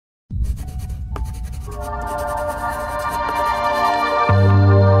Hey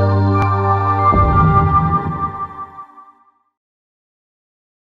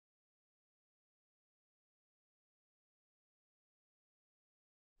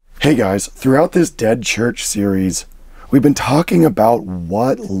guys, throughout this Dead Church series, we've been talking about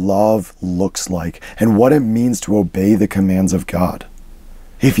what love looks like and what it means to obey the commands of God.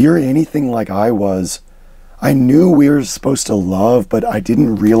 If you're anything like I was, I knew we were supposed to love, but I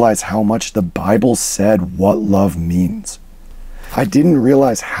didn't realize how much the Bible said what love means. I didn't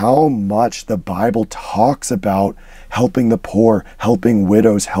realize how much the Bible talks about helping the poor, helping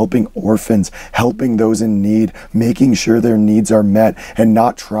widows, helping orphans, helping those in need, making sure their needs are met, and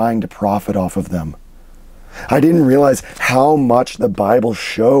not trying to profit off of them. I didn't realize how much the Bible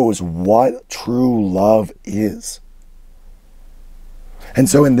shows what true love is. And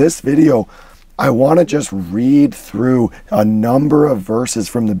so in this video, I want to just read through a number of verses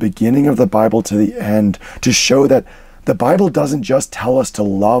from the beginning of the Bible to the end to show that the Bible doesn't just tell us to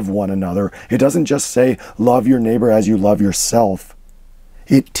love one another. It doesn't just say, love your neighbor as you love yourself.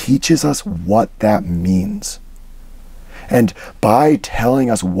 It teaches us what that means. And by telling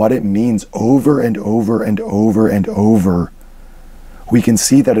us what it means over and over and over and over, we can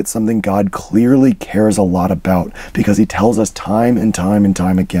see that it's something God clearly cares a lot about because he tells us time and time and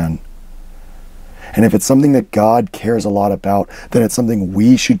time again. And if it's something that God cares a lot about, then it's something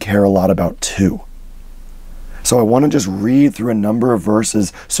we should care a lot about too. So I want to just read through a number of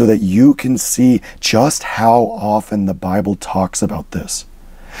verses so that you can see just how often the Bible talks about this.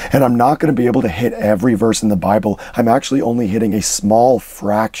 And I'm not going to be able to hit every verse in the Bible. I'm actually only hitting a small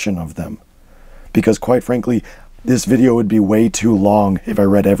fraction of them. Because quite frankly, this video would be way too long if I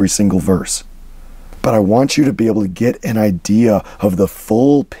read every single verse. But I want you to be able to get an idea of the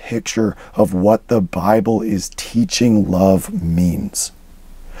full picture of what the Bible is teaching love means.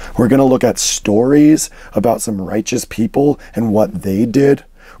 We're going to look at stories about some righteous people and what they did.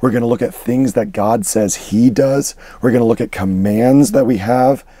 We're going to look at things that God says he does. We're going to look at commands that we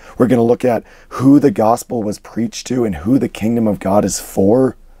have. We're going to look at who the gospel was preached to and who the kingdom of God is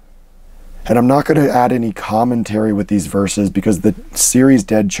for. And I'm not going to add any commentary with these verses because the series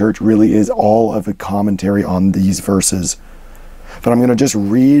Dead Church really is all of a commentary on these verses. But I'm going to just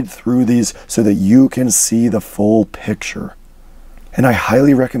read through these so that you can see the full picture. And I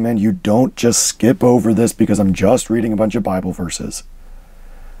highly recommend you don't just skip over this because I'm just reading a bunch of Bible verses.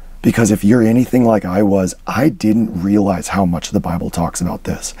 Because if you're anything like I was, I didn't realize how much the Bible talks about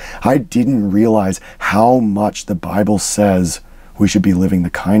this. I didn't realize how much the Bible says we should be living the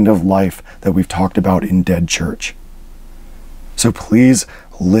kind of life that we've talked about in Dead Church. So please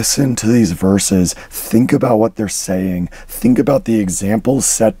listen to these verses, think about what they're saying, think about the examples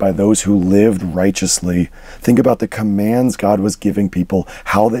set by those who lived righteously, think about the commands God was giving people,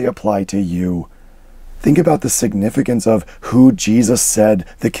 how they apply to you. Think about the significance of who Jesus said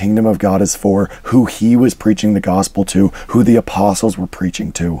the kingdom of God is for, who he was preaching the gospel to, who the apostles were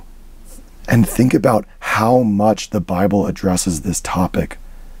preaching to. And think about how much the Bible addresses this topic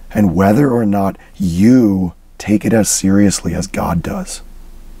and whether or not you take it as seriously as God does.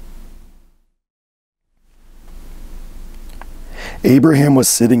 Abraham was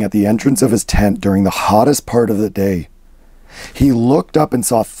sitting at the entrance of his tent during the hottest part of the day. He looked up and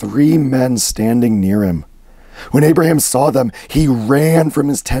saw 3 men standing near him. When Abraham saw them, he ran from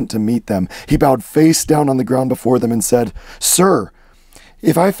his tent to meet them. He bowed face down on the ground before them and said, "Sir,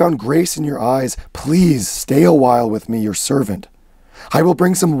 if I found grace in your eyes, please stay a while with me, your servant. I will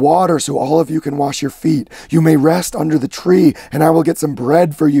bring some water so all of you can wash your feet. You may rest under the tree, and I will get some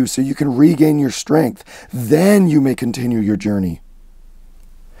bread for you so you can regain your strength. Then you may continue your journey."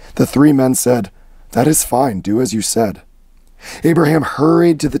 The 3 men said, "That is fine, do as you said." Abraham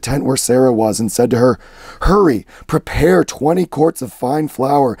hurried to the tent where Sarah was and said to her, "Hurry, prepare 20 quarts of fine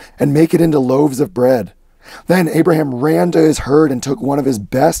flour and make it into loaves of bread." Then Abraham ran to his herd and took one of his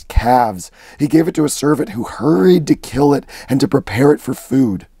best calves. He gave it to a servant who hurried to kill it and to prepare it for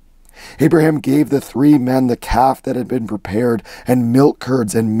food. Abraham gave the 3 men the calf that had been prepared and milk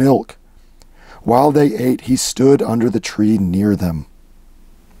curds and milk. While they ate, he stood under the tree near them.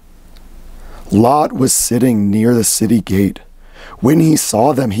 Lot was sitting near the city gate. When he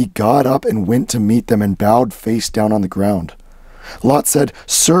saw them, he got up and went to meet them and bowed face down on the ground. Lot said,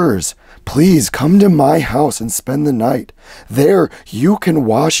 "Sirs, please come to my house and spend the night. There you can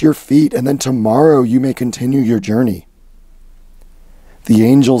wash your feet, and then tomorrow you may continue your journey." The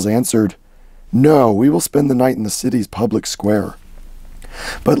angels answered, "No, we will spend the night in the city's public square."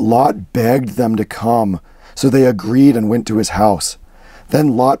 But Lot begged them to come, so they agreed and went to his house.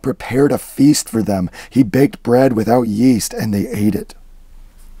 Then Lot prepared a feast for them. He baked bread without yeast, and they ate it.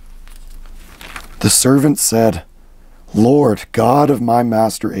 The servant said, Lord, God of my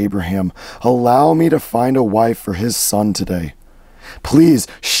master Abraham, allow me to find a wife for his son today. Please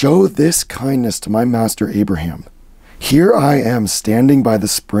show this kindness to my master Abraham. Here I am standing by the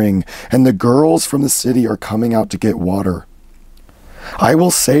spring, and the girls from the city are coming out to get water. I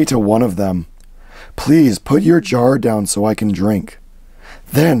will say to one of them, Please put your jar down so I can drink.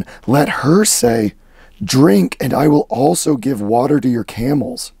 Then let her say, Drink, and I will also give water to your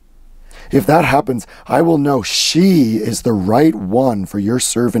camels. If that happens, I will know she is the right one for your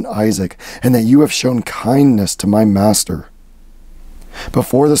servant Isaac, and that you have shown kindness to my master.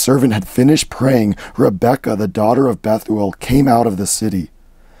 Before the servant had finished praying, Rebekah, the daughter of Bethuel, came out of the city.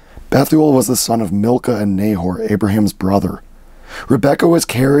 Bethuel was the son of Milcah and Nahor, Abraham's brother. Rebekah was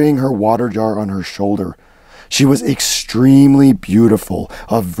carrying her water jar on her shoulder. She was extremely beautiful,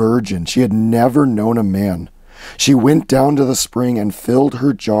 a virgin. She had never known a man. She went down to the spring and filled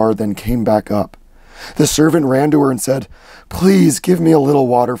her jar, then came back up. The servant ran to her and said, Please give me a little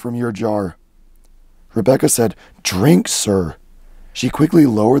water from your jar. Rebekah said, Drink, sir. She quickly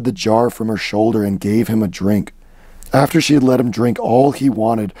lowered the jar from her shoulder and gave him a drink. After she had let him drink all he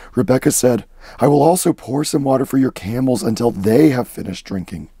wanted, Rebekah said, I will also pour some water for your camels until they have finished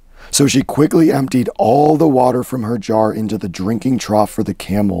drinking. So she quickly emptied all the water from her jar into the drinking trough for the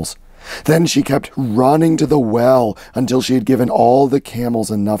camels. Then she kept running to the well until she had given all the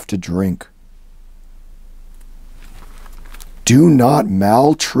camels enough to drink. Do not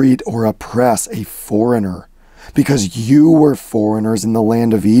maltreat or oppress a foreigner, because you were foreigners in the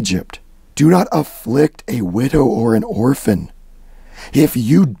land of Egypt. Do not afflict a widow or an orphan. If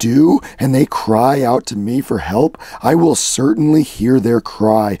you do, and they cry out to me for help, I will certainly hear their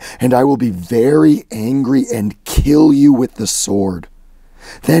cry, and I will be very angry and kill you with the sword.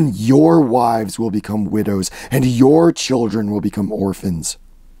 Then your wives will become widows, and your children will become orphans.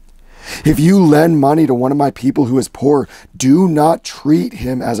 If you lend money to one of my people who is poor, do not treat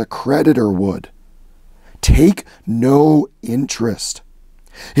him as a creditor would. Take no interest.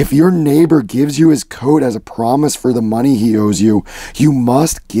 If your neighbor gives you his coat as a promise for the money he owes you, you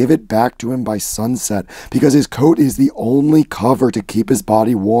must give it back to him by sunset, because his coat is the only cover to keep his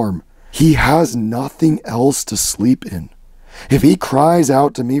body warm. He has nothing else to sleep in. If he cries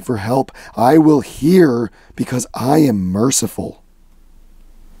out to me for help, I will hear, because I am merciful.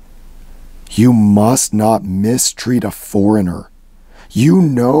 You must not mistreat a foreigner. You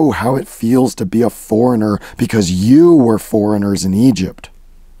know how it feels to be a foreigner because you were foreigners in Egypt.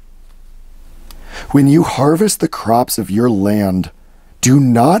 When you harvest the crops of your land, do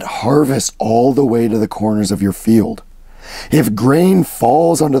not harvest all the way to the corners of your field. If grain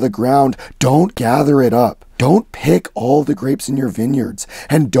falls onto the ground, don't gather it up. Don't pick all the grapes in your vineyards,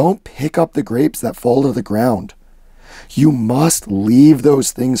 and don't pick up the grapes that fall to the ground. You must leave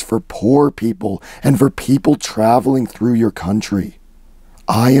those things for poor people and for people traveling through your country.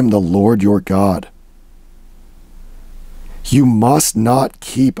 I am the Lord your God. You must not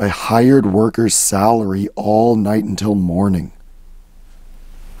keep a hired worker's salary all night until morning.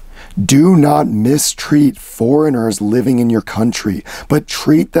 Do not mistreat foreigners living in your country, but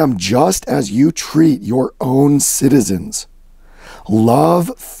treat them just as you treat your own citizens.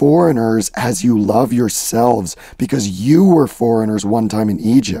 Love foreigners as you love yourselves, because you were foreigners one time in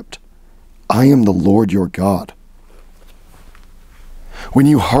Egypt. I am the Lord your God. When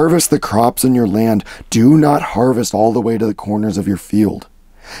you harvest the crops in your land, do not harvest all the way to the corners of your field.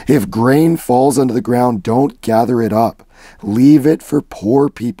 If grain falls onto the ground, don't gather it up. Leave it for poor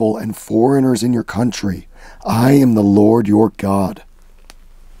people and foreigners in your country. I am the Lord your God.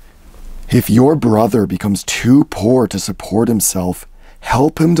 If your brother becomes too poor to support himself,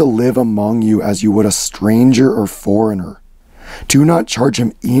 help him to live among you as you would a stranger or foreigner. Do not charge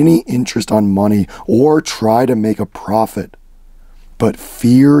him any interest on money or try to make a profit. But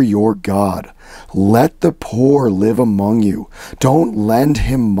fear your God. Let the poor live among you. Don't lend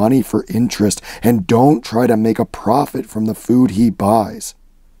him money for interest, and don't try to make a profit from the food he buys.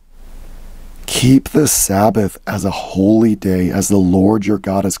 Keep the Sabbath as a holy day, as the Lord your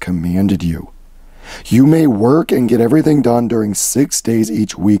God has commanded you. You may work and get everything done during 6 days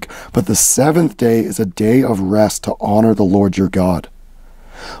each week, but the seventh day is a day of rest to honor the Lord your God.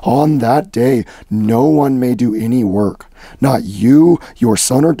 On that day, no one may do any work, not you, your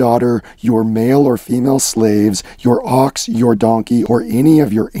son or daughter, your male or female slaves, your ox, your donkey, or any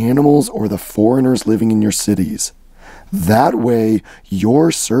of your animals or the foreigners living in your cities. That way,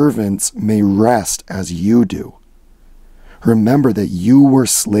 your servants may rest as you do. Remember that you were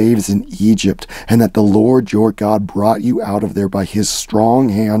slaves in Egypt, and that the Lord your God brought you out of there by his strong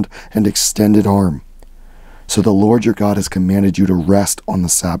hand and extended arm. So the Lord your God has commanded you to rest on the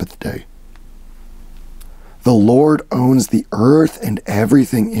Sabbath day. The Lord owns the earth and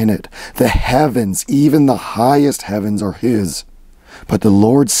everything in it. The heavens, even the highest heavens, are his. But the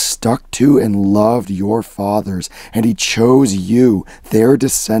Lord stuck to and loved your fathers, and he chose you, their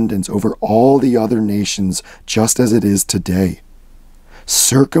descendants, over all the other nations, just as it is today.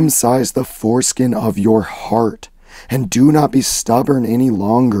 Circumcise the foreskin of your heart, and do not be stubborn any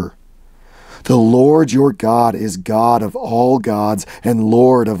longer. The Lord your God is God of all gods and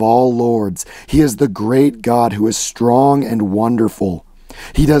Lord of all lords. He is the great God who is strong and wonderful.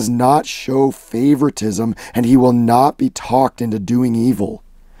 He does not show favoritism, and he will not be talked into doing evil.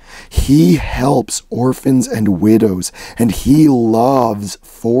 He helps orphans and widows, and he loves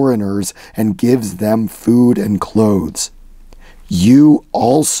foreigners and gives them food and clothes. You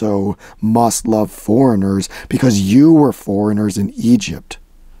also must love foreigners, because you were foreigners in Egypt.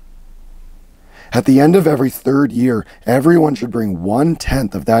 At the end of every 3rd year, everyone should bring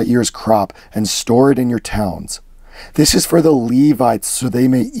 1/10 of that year's crop and store it in your towns. This is for the Levites, so they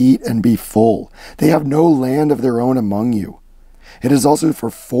may eat and be full. They have no land of their own among you. It is also for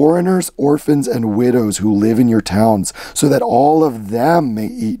foreigners, orphans, and widows who live in your towns, so that all of them may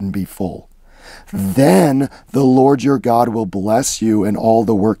eat and be full. Then the Lord your God will bless you in all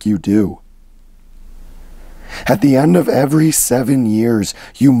the work you do. At the end of every 7 years,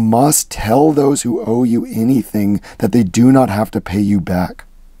 you must tell those who owe you anything that they do not have to pay you back.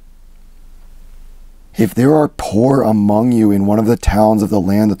 If there are poor among you in one of the towns of the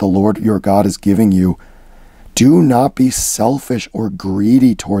land that the Lord your God is giving you, do not be selfish or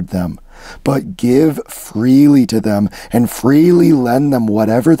greedy toward them, but give freely to them and freely lend them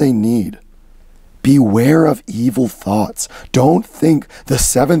whatever they need. Beware of evil thoughts. Don't think the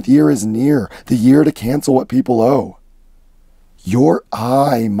 7th year is near, the year to cancel what people owe. Your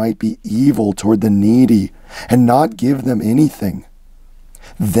eye might be evil toward the needy and not give them anything.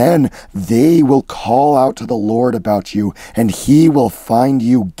 Then they will call out to the Lord about you, and he will find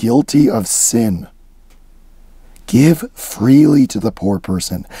you guilty of sin. Give freely to the poor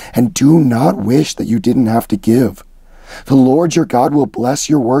person, and do not wish that you didn't have to give. The Lord your God will bless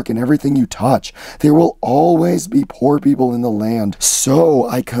your work and everything you touch. There will always be poor people in the land. So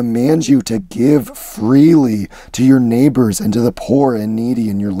I command you to give freely to your neighbors and to the poor and needy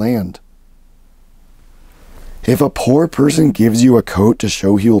in your land. If a poor person gives you a coat to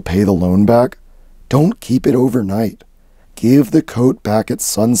show he will pay the loan back, don't keep it overnight. Give the coat back at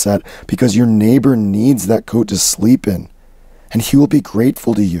sunset, because your neighbor needs that coat to sleep in, and he will be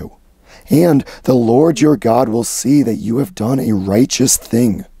grateful to you. And the Lord your God will see that you have done a righteous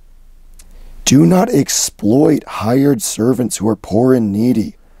thing. Do not exploit hired servants who are poor and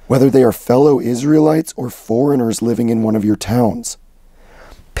needy, whether they are fellow Israelites or foreigners living in one of your towns.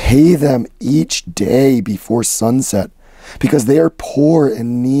 Pay them each day before sunset, because they are poor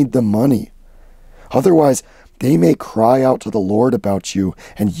and need the money. Otherwise, they may cry out to the Lord about you,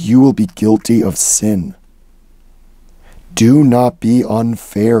 and you will be guilty of sin. Do not be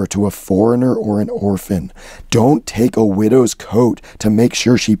unfair to a foreigner or an orphan. Don't take a widow's coat to make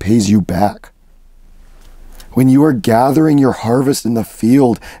sure she pays you back. When you are gathering your harvest in the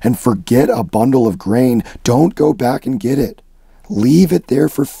field and forget a bundle of grain, don't go back and get it. Leave it there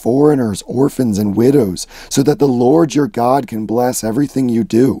for foreigners, orphans, and widows, so that the Lord your God can bless everything you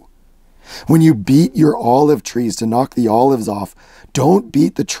do. When you beat your olive trees to knock the olives off, don't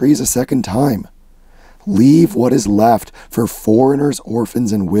beat the trees a second time. Leave what is left for foreigners,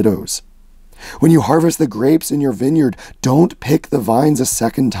 orphans, and widows. When you harvest the grapes in your vineyard, don't pick the vines a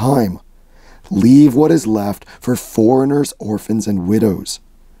second time. Leave what is left for foreigners, orphans, and widows.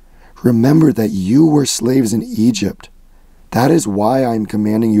 Remember that you were slaves in Egypt. That is why I am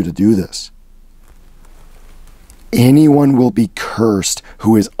commanding you to do this. Anyone will be cursed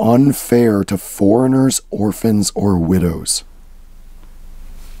who is unfair to foreigners, orphans, or widows.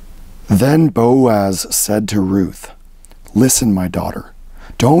 Then Boaz said to Ruth, "Listen, my daughter,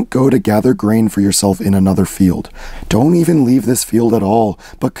 don't go to gather grain for yourself in another field. Don't even leave this field at all,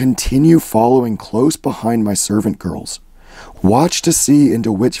 but continue following close behind my servant girls. Watch to see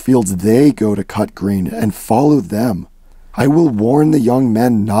into which fields they go to cut grain, and follow them. I will warn the young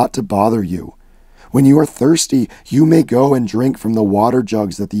men not to bother you. When you are thirsty, you may go and drink from the water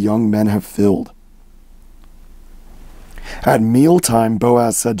jugs that the young men have filled." At mealtime,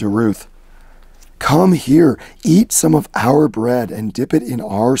 Boaz said to Ruth, "Come here, eat some of our bread and dip it in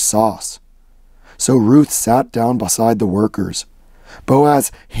our sauce." So Ruth sat down beside the workers.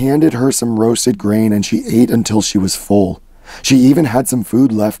 Boaz handed her some roasted grain, and she ate until she was full. She even had some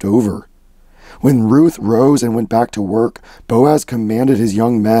food left over. When Ruth rose and went back to work, Boaz commanded his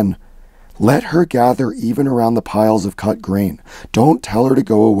young men, "Let her gather even around the piles of cut grain. Don't tell her to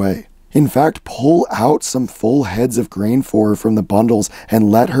go away. In fact, pull out some full heads of grain for her from the bundles and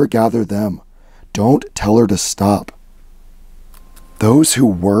let her gather them. Don't tell her to stop. Those who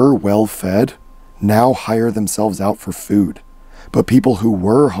were well fed now hire themselves out for food, but people who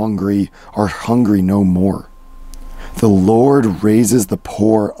were hungry are hungry no more. The Lord raises the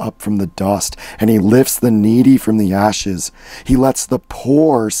poor up from the dust, and he lifts the needy from the ashes. He lets the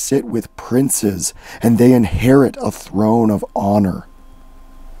poor sit with princes, and they inherit a throne of honor.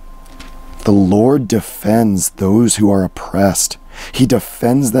 The Lord defends those who are oppressed. He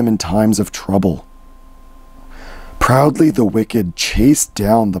defends them in times of trouble. Proudly the wicked chase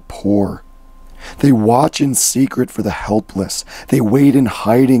down the poor. They watch in secret for the helpless. They wait in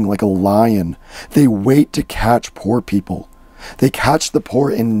hiding like a lion. They wait to catch poor people. They catch the poor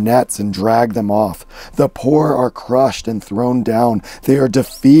in nets and drag them off. The poor are crushed and thrown down. They are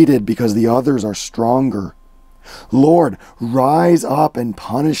defeated because the others are stronger. Lord, rise up and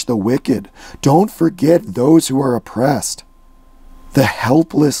punish the wicked. Don't forget those who are oppressed. The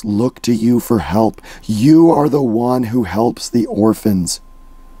helpless look to you for help. You are the one who helps the orphans.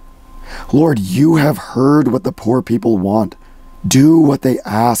 Lord, you have heard what the poor people want. Do what they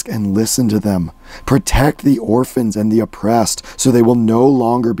ask and listen to them. Protect the orphans and the oppressed, so they will no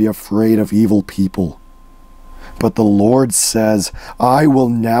longer be afraid of evil people. But the Lord says, I will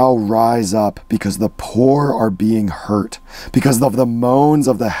now rise up because the poor are being hurt. Because of the moans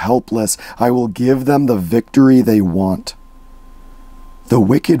of the helpless, I will give them the victory they want. The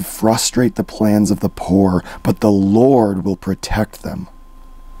wicked frustrate the plans of the poor, but the Lord will protect them.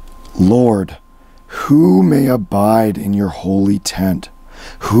 Lord, who may abide in your holy tent?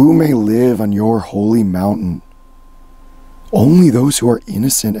 Who may live on your holy mountain? Only those who are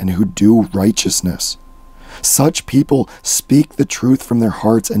innocent and who do righteousness. Such people speak the truth from their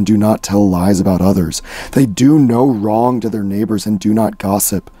hearts and do not tell lies about others. They do no wrong to their neighbors and do not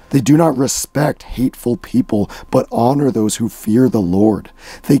gossip. They do not respect hateful people, but honor those who fear the Lord.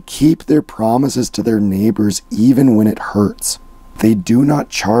 They keep their promises to their neighbors even when it hurts. They do not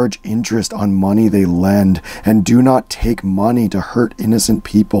charge interest on money they lend, and do not take money to hurt innocent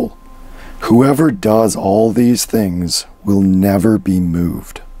people. Whoever does all these things will never be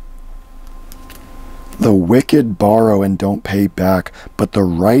moved. The wicked borrow and don't pay back, but the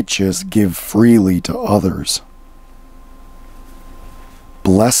righteous give freely to others.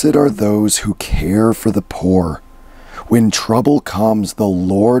 Blessed are those who care for the poor. When trouble comes, the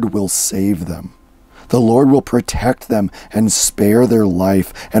Lord will save them. The Lord will protect them and spare their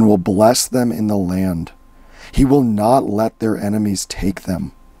life, and will bless them in the land. He will not let their enemies take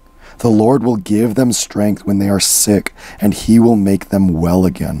them. The Lord will give them strength when they are sick, and he will make them well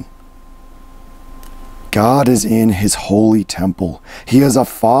again. God is in his holy temple. He is a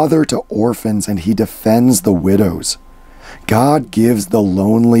father to orphans, and he defends the widows. God gives the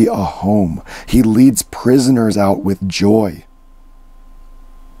lonely a home. He leads prisoners out with joy.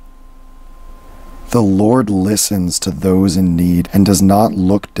 The Lord listens to those in need and does not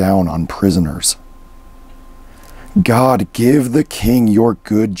look down on prisoners. God, give the king your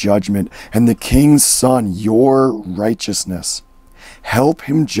good judgment, and the king's son your righteousness. Help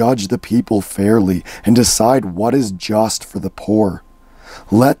him judge the people fairly and decide what is just for the poor.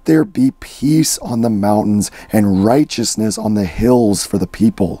 Let there be peace on the mountains and righteousness on the hills for the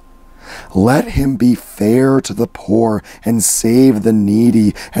people. Let him be fair to the poor and save the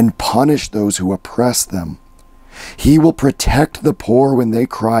needy and punish those who oppress them. He will protect the poor when they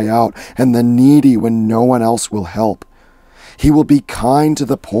cry out and the needy when no one else will help. He will be kind to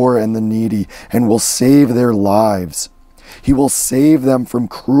the poor and the needy and will save their lives. He will save them from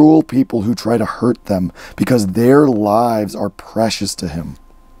cruel people who try to hurt them because their lives are precious to him.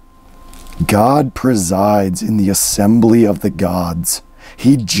 God presides in the assembly of the gods.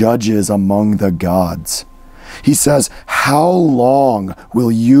 He judges among the gods. He says, how long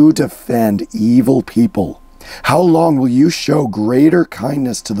will you defend evil people? How long will you show greater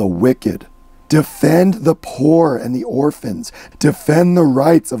kindness to the wicked? Defend the poor and the orphans. Defend the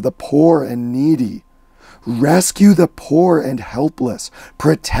rights of the poor and needy. Rescue the poor and helpless.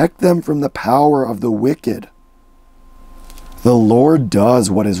 Protect them from the power of the wicked. The Lord does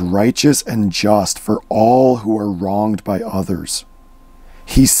what is righteous and just for all who are wronged by others.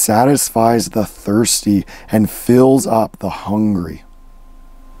 He satisfies the thirsty and fills up the hungry.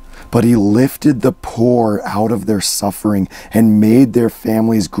 But he lifted the poor out of their suffering and made their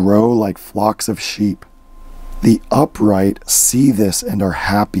families grow like flocks of sheep. The upright see this and are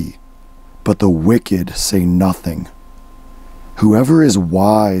happy, but the wicked say nothing. Whoever is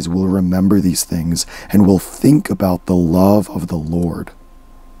wise will remember these things and will think about the love of the Lord.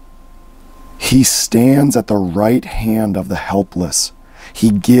 He stands at the right hand of the helpless. He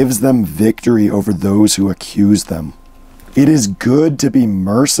gives them victory over those who accuse them. It is good to be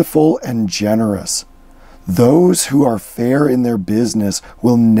merciful and generous. Those who are fair in their business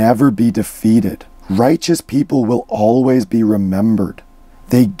will never be defeated. Righteous people will always be remembered.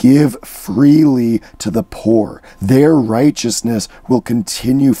 They give freely to the poor. Their righteousness will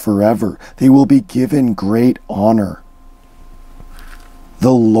continue forever. They will be given great honor.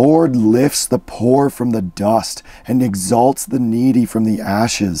 The Lord lifts the poor from the dust and exalts the needy from the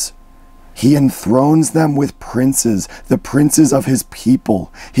ashes. He enthrones them with princes, the princes of his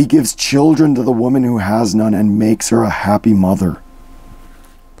people. He gives children to the woman who has none and makes her a happy mother.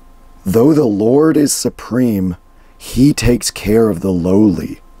 Though the Lord is supreme, he takes care of the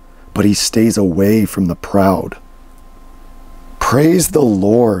lowly, but he stays away from the proud. Praise the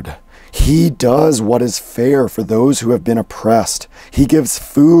Lord. He does what is fair for those who have been oppressed. He gives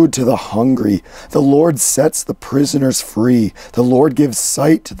food to the hungry. The Lord sets the prisoners free. The Lord gives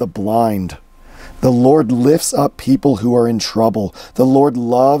sight to the blind. The Lord lifts up people who are in trouble. The Lord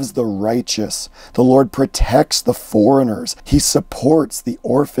loves the righteous. The Lord protects the foreigners. He supports the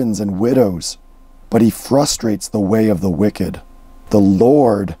orphans and widows, but he frustrates the way of the wicked. The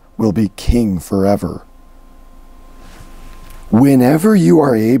Lord will be king forever. Whenever you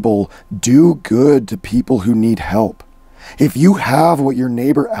are able, do good to people who need help. If you have what your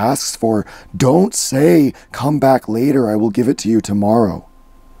neighbor asks for, don't say, "Come back later, I will give it to you tomorrow."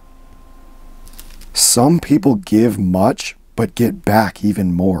 Some people give much, but get back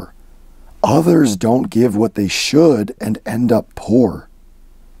even more. Others don't give what they should and end up poor.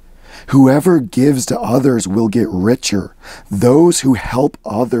 Whoever gives to others will get richer. Those who help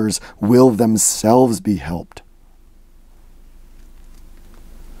others will themselves be helped.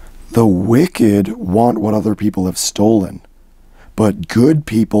 The wicked want what other people have stolen, but good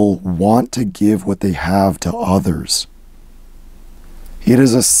people want to give what they have to others. It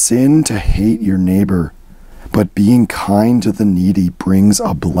is a sin to hate your neighbor, but being kind to the needy brings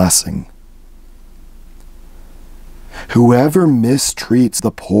a blessing. Whoever mistreats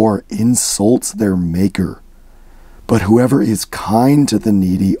the poor insults their maker, but whoever is kind to the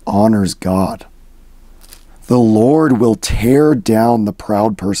needy honors God. The Lord will tear down the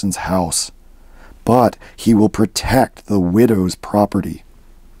proud person's house, but he will protect the widow's property.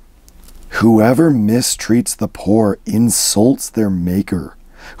 Whoever mistreats the poor insults their maker.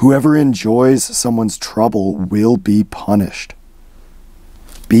 Whoever enjoys someone's trouble will be punished.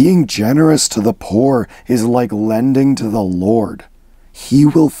 Being generous to the poor is like lending to the Lord. He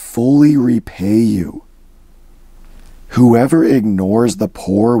will fully repay you. Whoever ignores the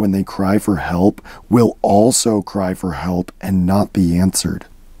poor when they cry for help will also cry for help and not be answered.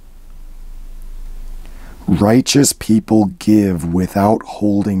 Righteous people give without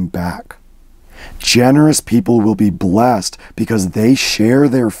holding back. Generous people will be blessed because they share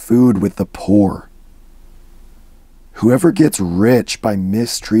their food with the poor. Whoever gets rich by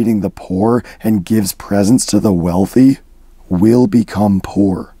mistreating the poor and gives presents to the wealthy will become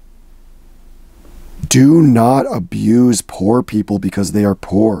poor. Do not abuse poor people because they are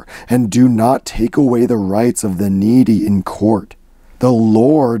poor, and do not take away the rights of the needy in court. The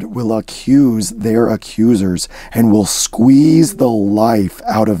Lord will accuse their accusers and will squeeze the life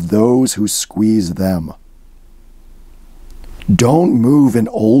out of those who squeeze them. Don't move an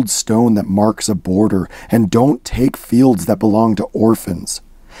old stone that marks a border, and don't take fields that belong to orphans.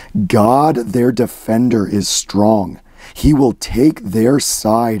 God, their defender, is strong. He will take their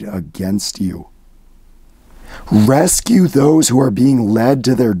side against you. Rescue those who are being led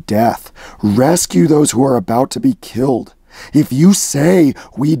to their death. Rescue those who are about to be killed. If you say,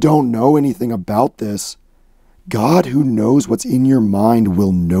 "We don't know anything about this," God, who knows what's in your mind,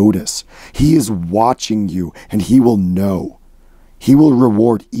 will notice. He is watching you, and he will know. He will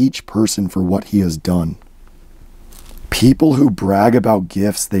reward each person for what he has done. People who brag about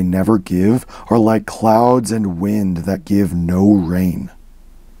gifts they never give are like clouds and wind that give no rain.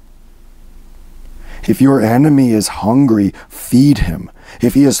 If your enemy is hungry, feed him.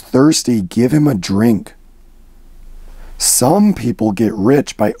 If he is thirsty, give him a drink. Some people get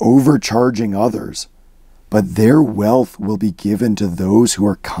rich by overcharging others, but their wealth will be given to those who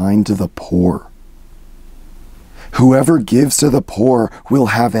are kind to the poor. Whoever gives to the poor will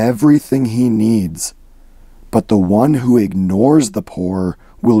have everything he needs, but the one who ignores the poor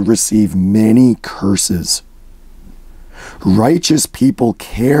will receive many curses. Righteous people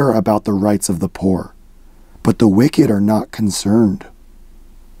care about the rights of the poor, but the wicked are not concerned.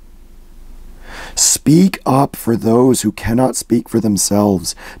 Speak up for those who cannot speak for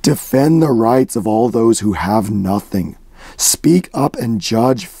themselves. Defend the rights of all those who have nothing. Speak up and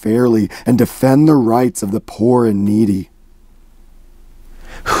judge fairly, and defend the rights of the poor and needy.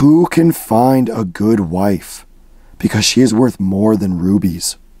 Who can find a good wife? Because she is worth more than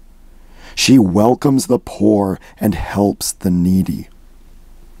rubies. She welcomes the poor and helps the needy.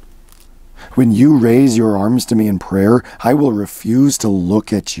 When you raise your arms to me in prayer, I will refuse to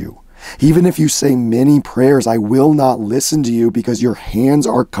look at you. Even if you say many prayers, I will not listen to you because your hands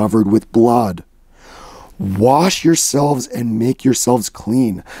are covered with blood. Wash yourselves and make yourselves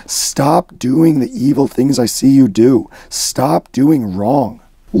clean. Stop doing the evil things I see you do. Stop doing wrong.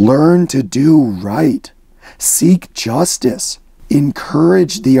 Learn to do right. Seek justice.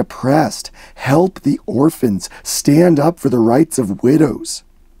 Encourage the oppressed. Help the orphans. Stand up for the rights of widows.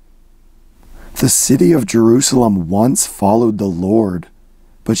 The city of Jerusalem once followed the Lord,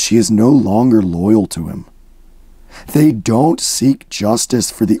 but she is no longer loyal to him. They don't seek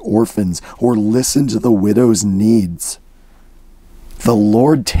justice for the orphans or listen to the widow's needs. The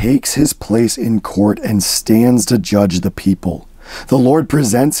Lord takes his place in court and stands to judge the people. The Lord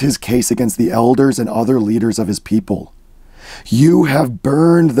presents his case against the elders and other leaders of his people. You have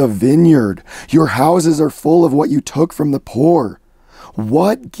burned the vineyard. Your houses are full of what you took from the poor.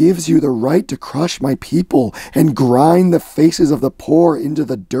 What gives you the right to crush my people and grind the faces of the poor into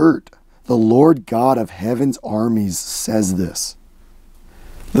the dirt? The Lord God of heaven's armies says this.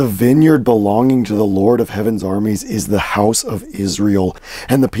 The vineyard belonging to the Lord of heaven's armies is the house of Israel,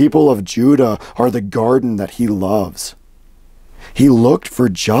 and the people of Judah are the garden that he loves. He looked for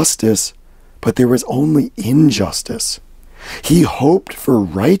justice, but there was only injustice. He hoped for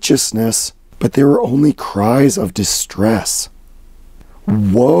righteousness, but there were only cries of distress.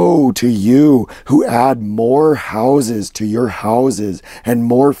 Woe to you who add more houses to your houses and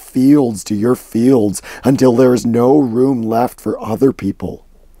more fields to your fields until there is no room left for other people.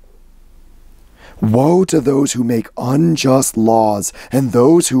 Woe to those who make unjust laws and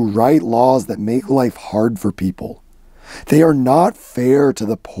those who write laws that make life hard for people. They are not fair to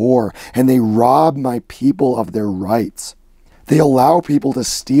the poor, and they rob my people of their rights. They allow people to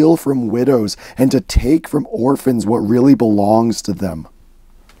steal from widows and to take from orphans what really belongs to them.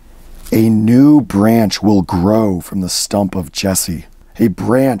 A new branch will grow from the stump of Jesse. A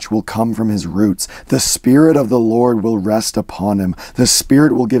branch will come from his roots. The Spirit of the Lord will rest upon him. The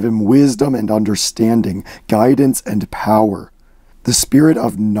Spirit will give him wisdom and understanding, guidance and power. The Spirit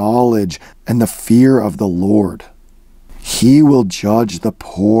of knowledge and the fear of the Lord. He will judge the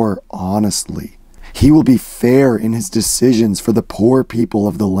poor honestly. He will be fair in his decisions for the poor people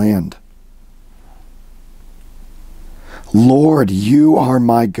of the land. Lord, you are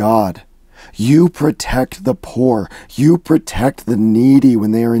my God. You protect the poor. You protect the needy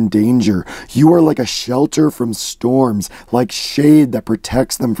when they are in danger. You are like a shelter from storms, like shade that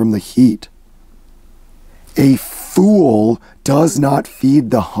protects them from the heat. A fool does not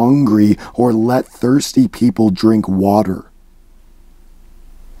feed the hungry or let thirsty people drink water.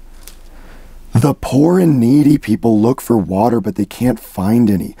 The poor and needy people look for water, but they can't find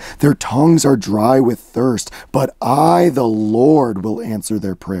any. Their tongues are dry with thirst, but I, the Lord, will answer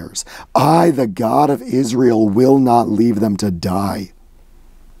their prayers. I, the God of Israel, will not leave them to die.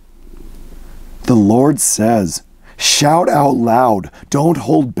 The Lord says, shout out loud, don't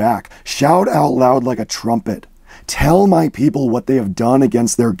hold back. Shout out loud like a trumpet. Tell my people what they have done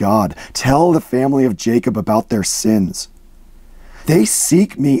against their God. Tell the family of Jacob about their sins. They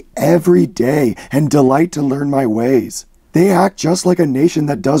seek me every day and delight to learn my ways. They act just like a nation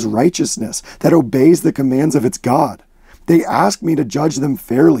that does righteousness, that obeys the commands of its God. They ask me to judge them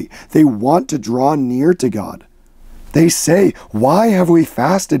fairly. They want to draw near to God. They say, why have we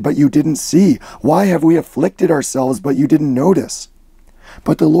fasted but you didn't see? Why have we afflicted ourselves but you didn't notice?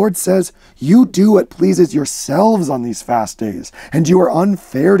 But the Lord says, you do what pleases yourselves on these fast days, and you are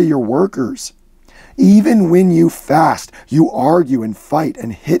unfair to your workers. Even when you fast, you argue and fight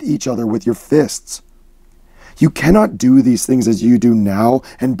and hit each other with your fists. You cannot do these things as you do now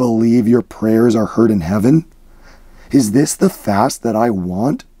and believe your prayers are heard in heaven. Is this the fast that I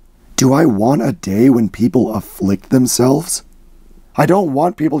want? Do I want a day when people afflict themselves? I don't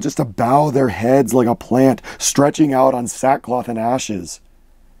want people just to bow their heads like a plant stretching out on sackcloth and ashes.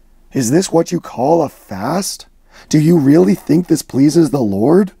 Is this what you call a fast? Do you really think this pleases the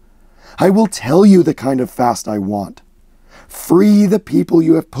Lord? I will tell you the kind of fast I want. Free the people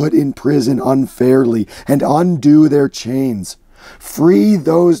you have put in prison unfairly and undo their chains. Free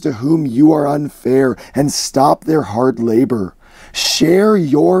those to whom you are unfair and stop their hard labor. Share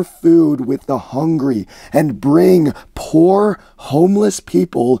your food with the hungry and bring poor, homeless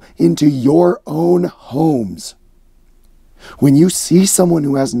people into your own homes. When you see someone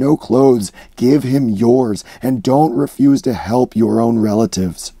who has no clothes, give him yours and don't refuse to help your own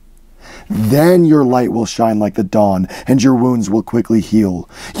relatives. Then your light will shine like the dawn, and your wounds will quickly heal.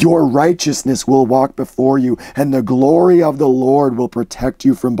 Your righteousness will walk before you, and the glory of the Lord will protect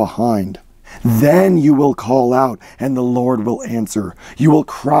you from behind. Then you will call out, and the Lord will answer. You will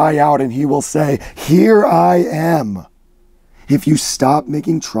cry out, and he will say, "Here I am." If you stop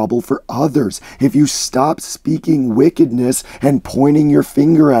making trouble for others, if you stop speaking wickedness and pointing your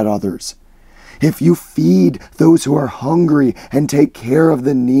finger at others, if you feed those who are hungry and take care of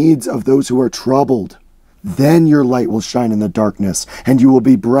the needs of those who are troubled, then your light will shine in the darkness, and you will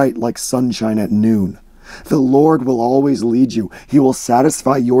be bright like sunshine at noon. The Lord will always lead you. He will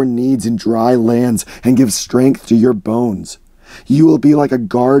satisfy your needs in dry lands and give strength to your bones. You will be like a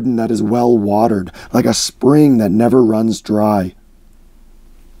garden that is well watered, like a spring that never runs dry.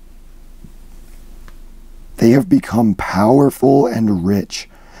 They have become powerful and rich.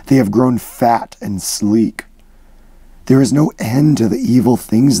 They have grown fat and sleek. There is no end to the evil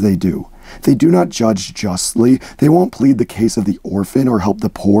things they do. They do not judge justly. They won't plead the case of the orphan or help the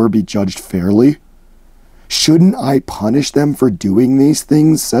poor be judged fairly. Shouldn't I punish them for doing these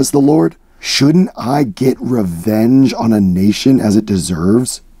things, says the Lord? Shouldn't I get revenge on a nation as it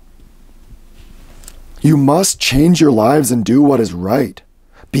deserves? You must change your lives and do what is right.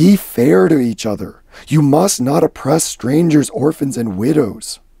 Be fair to each other. You must not oppress strangers, orphans, and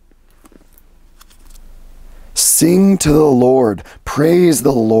widows. Sing to the Lord, praise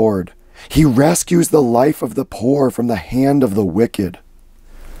the Lord. He rescues the life of the poor from the hand of the wicked.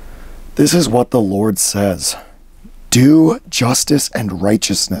 This is what the Lord says. Do justice and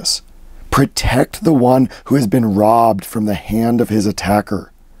righteousness. Protect the one who has been robbed from the hand of his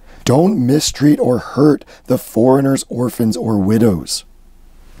attacker. Don't mistreat or hurt the foreigners, orphans, or widows.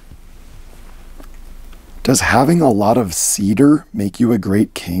 Does having a lot of cedar make you a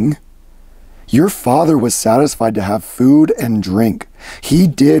great king? Your father was satisfied to have food and drink. He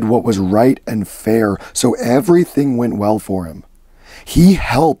did what was right and fair, so everything went well for him. He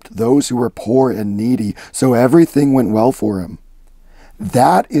helped those who were poor and needy, so everything went well for him.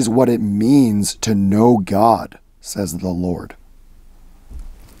 That is what it means to know God, says the Lord.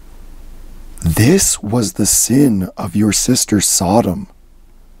 This was the sin of your sister Sodom.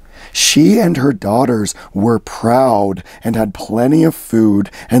 She and her daughters were proud and had plenty of food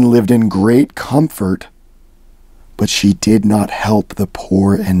and lived in great comfort, but she did not help the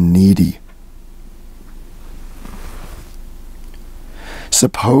poor and needy.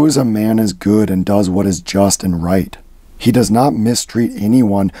 Suppose a man is good and does what is just and right. He does not mistreat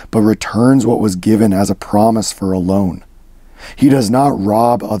anyone, but returns what was given as a promise for a loan. He does not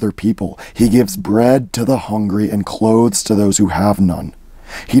rob other people. He gives bread to the hungry and clothes to those who have none.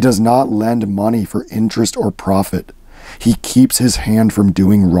 He does not lend money for interest or profit. He keeps his hand from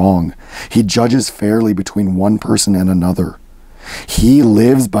doing wrong. He judges fairly between one person and another. He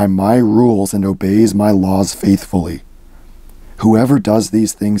lives by my rules and obeys my laws faithfully. Whoever does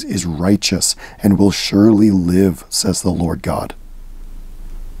these things is righteous and will surely live, says the Lord God.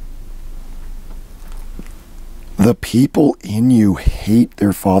 The people in you hate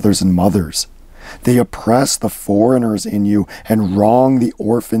their fathers and mothers. They oppress the foreigners in you and wrong the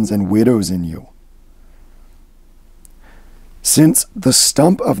orphans and widows in you. Since the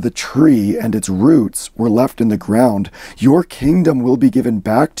stump of the tree and its roots were left in the ground, your kingdom will be given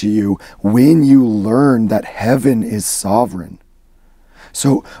back to you when you learn that heaven is sovereign.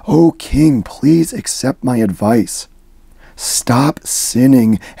 So, O King, please accept my advice. Stop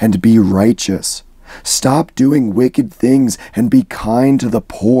sinning and be righteous. Stop doing wicked things and be kind to the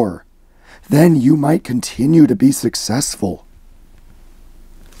poor. Then you might continue to be successful.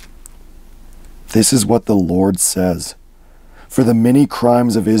 This is what the Lord says. For the many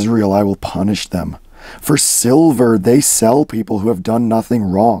crimes of Israel I will punish them. For silver they sell people who have done nothing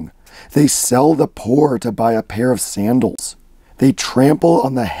wrong. They sell the poor to buy a pair of sandals. They trample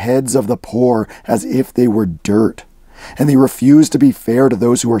on the heads of the poor as if they were dirt, and they refuse to be fair to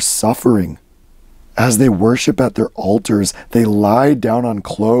those who are suffering. As they worship at their altars, they lie down on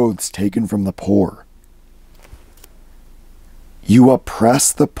clothes taken from the poor. You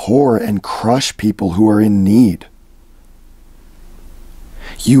oppress the poor and crush people who are in need.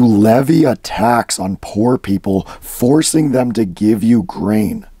 You levy a tax on poor people, forcing them to give you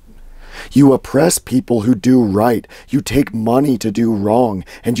grain. You oppress people who do right. You take money to do wrong,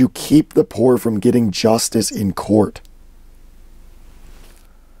 and you keep the poor from getting justice in court.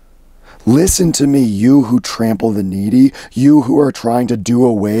 Listen to me, you who trample the needy, you who are trying to do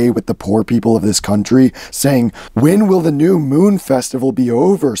away with the poor people of this country, saying, "When will the new moon festival be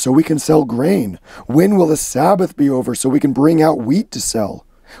over so we can sell grain? When will the Sabbath be over so we can bring out wheat to sell?"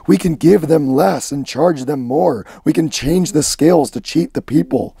 We can give them less and charge them more. We can change the scales to cheat the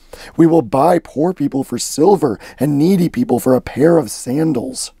people. We will buy poor people for silver and needy people for a pair of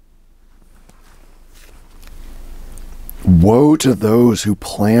sandals. Woe to those who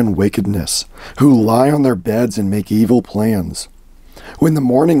plan wickedness, who lie on their beds and make evil plans. When the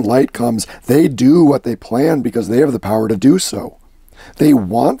morning light comes, they do what they plan because they have the power to do so. They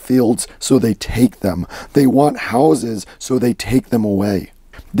want fields, so they take them. They want houses, so they take them away.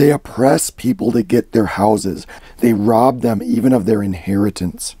 They oppress people to get their houses. They rob them even of their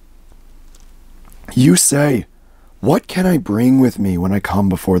inheritance. You say, "What can I bring with me when I come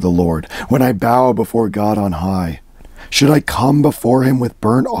before the Lord, when I bow before God on high? Should I come before him with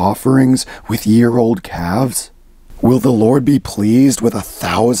burnt offerings, with year-old calves? Will the Lord be pleased with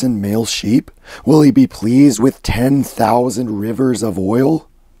 1,000 male sheep? Will he be pleased with 10,000 rivers of oil?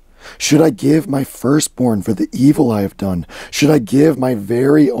 Should I give my firstborn for the evil I have done? Should I give my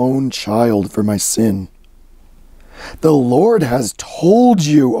very own child for my sin? The Lord has told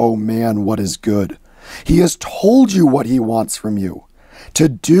you, O man, what is good. He has told you what he wants from you, to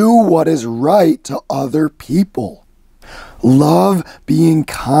do what is right to other people. Love being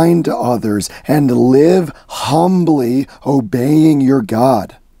kind to others and live humbly, obeying your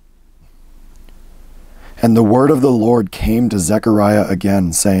God." And the word of the Lord came to Zechariah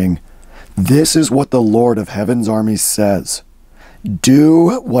again, saying, "This is what the Lord of heaven's armies says.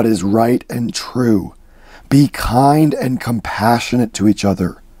 Do what is right and true. Be kind and compassionate to each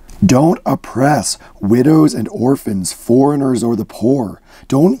other. Don't oppress widows and orphans, foreigners, or the poor.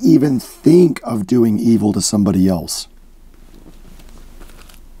 Don't even think of doing evil to somebody else."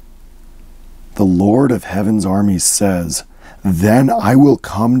 The Lord of heaven's armies says, "Then I will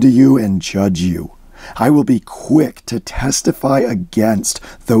come to you and judge you. I will be quick to testify against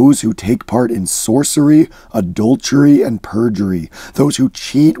those who take part in sorcery, adultery, and perjury, those who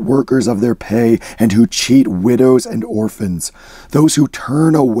cheat workers of their pay and who cheat widows and orphans, those who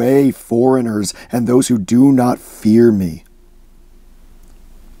turn away foreigners and those who do not fear me.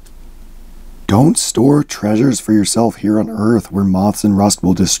 Don't store treasures for yourself here on earth where moths and rust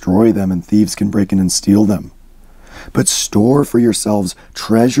will destroy them and thieves can break in and steal them. But store for yourselves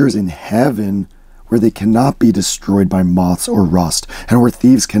treasures in heaven where they cannot be destroyed by moths or rust and where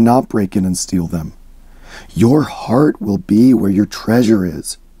thieves cannot break in and steal them. Your heart will be where your treasure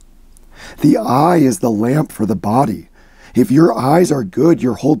is. The eye is the lamp for the body. If your eyes are good,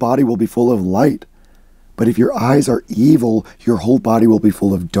 your whole body will be full of light. But if your eyes are evil, your whole body will be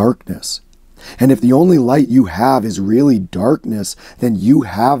full of darkness. And if the only light you have is really darkness, then you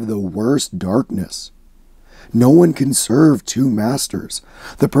have the worst darkness. No one can serve two masters.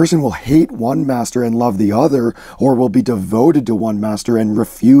 The person will hate one master and love the other, or will be devoted to one master and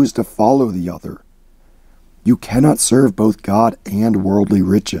refuse to follow the other. You cannot serve both God and worldly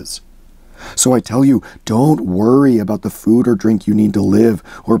riches. So I tell you, don't worry about the food or drink you need to live,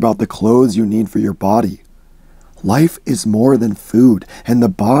 or about the clothes you need for your body. Life is more than food, and the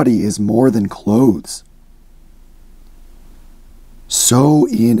body is more than clothes. So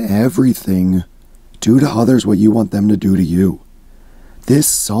in everything, do to others what you want them to do to you. This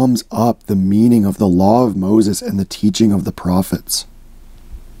sums up the meaning of the law of Moses and the teaching of the prophets.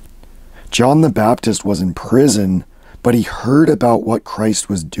 John the Baptist was in prison, but he heard about what Christ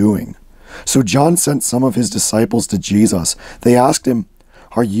was doing. So John sent some of his disciples to Jesus. They asked him,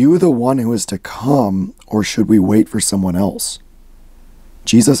 "Are you the one who is to come, or should we wait for someone else?"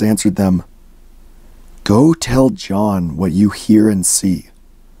 Jesus answered them, "Go tell John what you hear and see.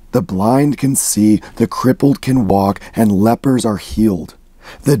 The blind can see, the crippled can walk, and lepers are healed.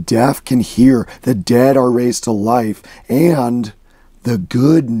 The deaf can hear, the dead are raised to life, and the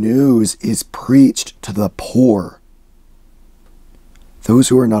good news is preached to the poor. Those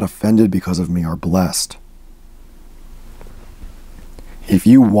who are not offended because of me are blessed." If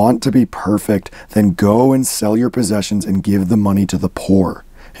you want to be perfect, then go and sell your possessions and give the money to the poor,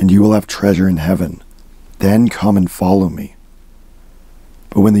 and you will have treasure in heaven. Then come and follow me.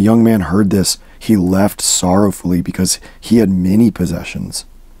 But when the young man heard this, he left sorrowfully because he had many possessions.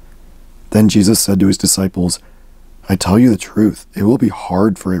 Then Jesus said to his disciples, "I tell you the truth, it will be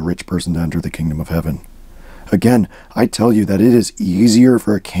hard for a rich person to enter the kingdom of heaven. Again, I tell you that it is easier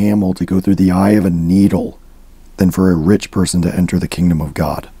for a camel to go through the eye of a needle than for a rich person to enter the kingdom of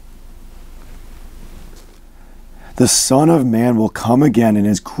God. The Son of Man will come again in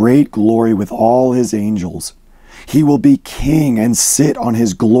his great glory with all his angels. He will be king and sit on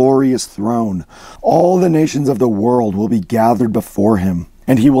his glorious throne. All the nations of the world will be gathered before him,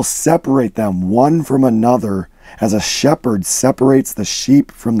 and he will separate them one from another as a shepherd separates the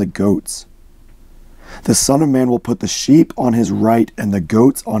sheep from the goats. The Son of Man will put the sheep on his right and the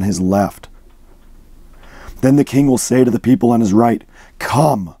goats on his left. Then the king will say to the people on his right,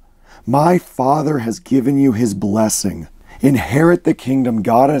 "Come, my Father has given you his blessing. Inherit the kingdom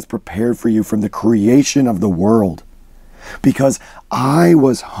God has prepared for you from the creation of the world. Because I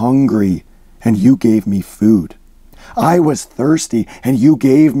was hungry and you gave me food. I was thirsty and you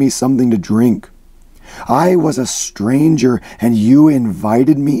gave me something to drink. I was a stranger and you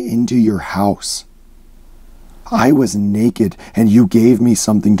invited me into your house. I was naked and you gave me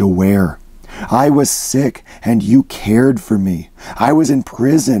something to wear. I was sick and you cared for me. I was in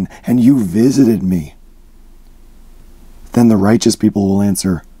prison and you visited me." Then the righteous people will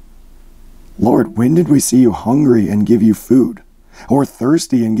answer, "Lord, when did we see you hungry and give you food, or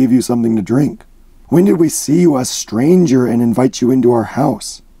thirsty and give you something to drink? When did we see you a stranger and invite you into our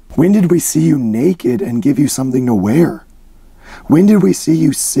house? When did we see you naked and give you something to wear? When did we see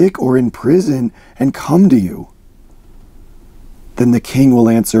you sick or in prison and come to you?" Then the king will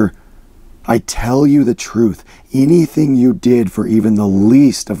answer, "I tell you the truth, anything you did for even the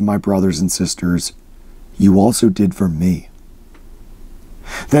least of my brothers and sisters, you also did for me."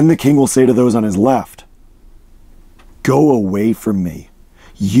 Then the king will say to those on his left, "Go away from me.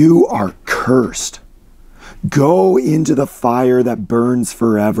 You are cursed. Go into the fire that burns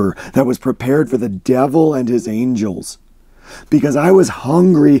forever, that was prepared for the devil and his angels. Because I was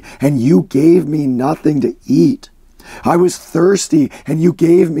hungry and you gave me nothing to eat. I was thirsty and you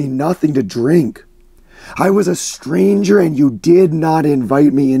gave me nothing to drink. I was a stranger and you did not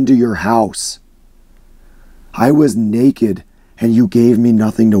invite me into your house. I was naked and you gave me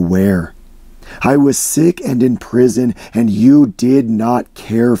nothing to wear. I was sick and in prison and you did not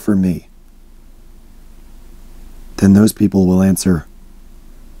care for me." Then those people will answer,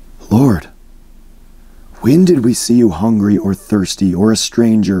 "Lord, when did we see you hungry or thirsty or a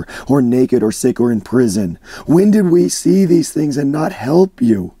stranger or naked or sick or in prison? When did we see these things and not help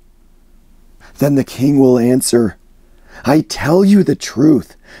you?" Then the king will answer, "I tell you the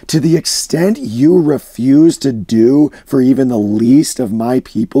truth, to the extent you refuse to do for even the least of my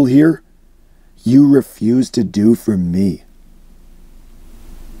people here, you refuse to do for me."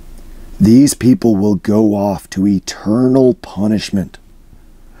 These people will go off to eternal punishment,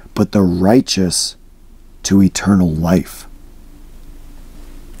 but the righteous to eternal life.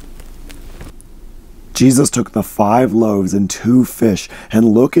 Jesus took the 5 loaves and 2 fish, and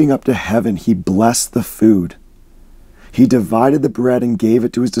looking up to heaven, he blessed the food. He divided the bread and gave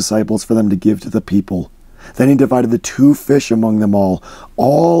it to his disciples for them to give to the people. Then he divided the 2 fish among them all.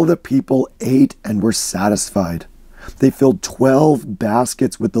 All the people ate and were satisfied. They filled 12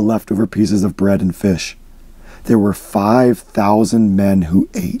 baskets with the leftover pieces of bread and fish. There were 5,000 men who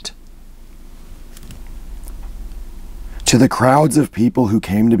ate. To the crowds of people who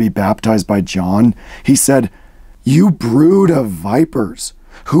came to be baptized by John, he said, "You brood of vipers,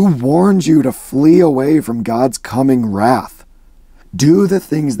 who warned you to flee away from God's coming wrath? Do the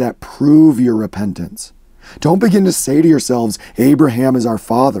things that prove your repentance. Don't begin to say to yourselves, 'Abraham is our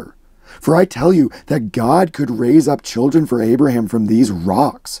father.' For I tell you that God could raise up children for Abraham from these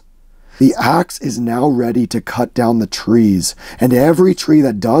rocks. The axe is now ready to cut down the trees, and every tree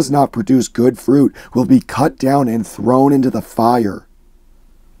that does not produce good fruit will be cut down and thrown into the fire."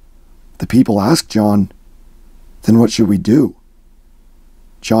 The people asked John, "Then what should we do?"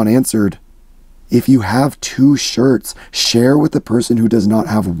 John answered, "If you have 2 shirts, share with the person who does not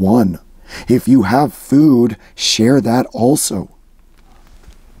have one. If you have food, share that also."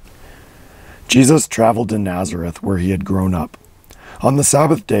 Jesus traveled to Nazareth, where he had grown up. On the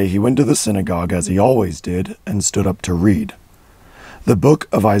Sabbath day, he went to the synagogue, as he always did, and stood up to read. The book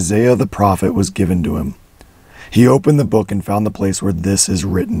of Isaiah the prophet was given to him. He opened the book and found the place where this is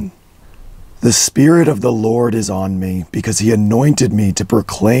written: "The Spirit of the Lord is on me, because he anointed me to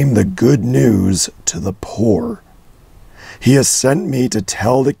proclaim the good news to the poor. He has sent me to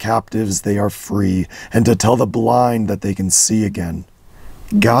tell the captives they are free, and to tell the blind that they can see again.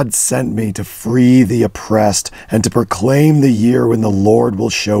 God sent me to free the oppressed and to proclaim the year when the Lord will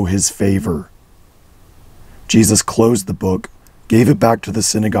show his favor." Jesus closed the book, gave it back to the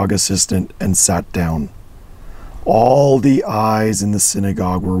synagogue assistant, and sat down. All the eyes in the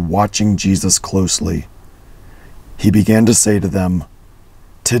synagogue were watching Jesus closely. He began to say to them,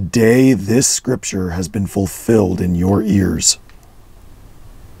 "Today this scripture has been fulfilled in your ears."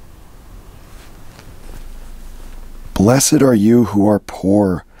 Blessed are you who are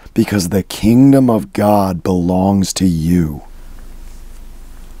poor, because the kingdom of God belongs to you.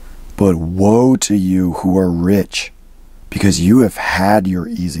 But woe to you who are rich, because you have had your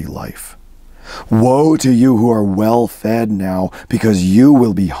easy life. Woe to you who are well fed now, because you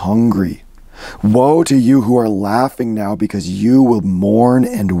will be hungry. Woe to you who are laughing now, because you will mourn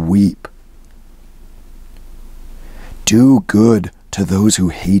and weep. Do good to those who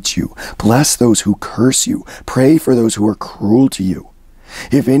hate you. Bless those who curse you. Pray for those who are cruel to you.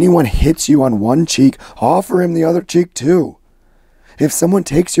 If anyone hits you on one cheek, offer him the other cheek too. If someone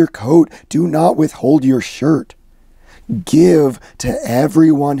takes your coat, do not withhold your shirt. Give to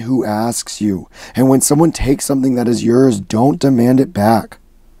everyone who asks you. And when someone takes something that is yours, don't demand it back.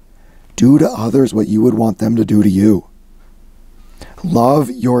 Do to others what you would want them to do to you. Love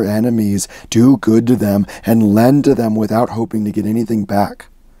your enemies, do good to them, and lend to them without hoping to get anything back.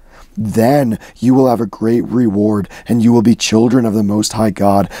 Then you will have a great reward, and you will be children of the Most High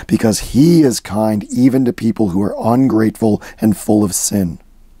God, because He is kind even to people who are ungrateful and full of sin.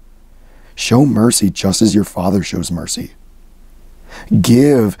 Show mercy just as your Father shows mercy.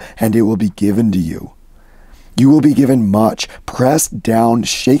 Give, and it will be given to you. You will be given much, pressed down,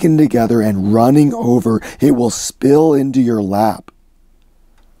 shaken together, and running over. It will spill into your lap.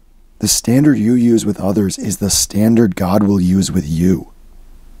 The standard you use with others is the standard God will use with you.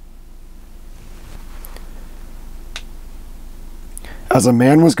 As a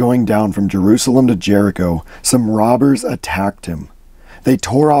man was going down from Jerusalem to Jericho, some robbers attacked him. They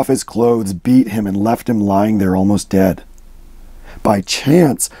tore off his clothes, beat him, and left him lying there almost dead. By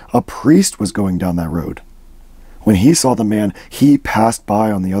chance, a priest was going down that road. When he saw the man, he passed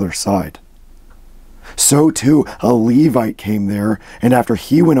by on the other side. So too, a Levite came there, and after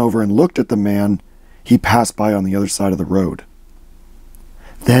he went over and looked at the man, he passed by on the other side of the road.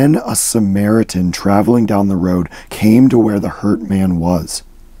 Then a Samaritan traveling down the road came to where the hurt man was.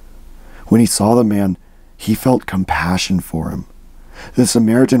 When he saw the man, he felt compassion for him. The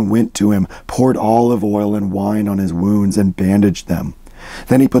Samaritan went to him, poured olive oil and wine on his wounds, and bandaged them.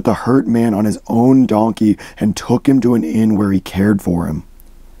 Then he put the hurt man on his own donkey and took him to an inn where he cared for him.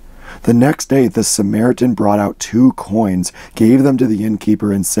 The next day the Samaritan brought out 2 coins, gave them to the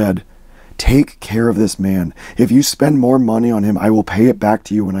innkeeper, and said, "Take care of this man. If you spend more money on him, I will pay it back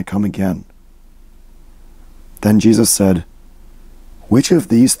to you when I come again." Then Jesus said, "Which of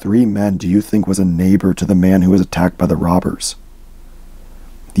these 3 men do you think was a neighbor to the man who was attacked by the robbers?"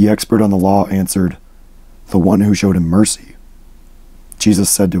 The expert on the law answered, "The one who showed him mercy." Jesus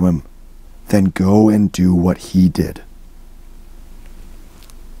said to him, "Then go and do what he did."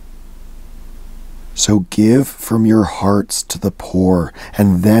 So give from your hearts to the poor,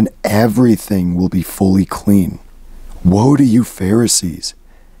 and then everything will be fully clean. Woe to you Pharisees!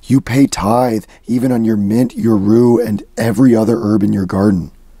 You pay tithe even on your mint, your rue, and every other herb in your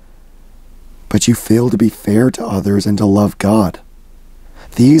garden. But you fail to be fair to others and to love God.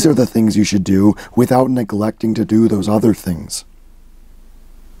 These are the things you should do without neglecting to do those other things.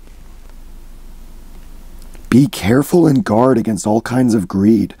 Be careful and guard against all kinds of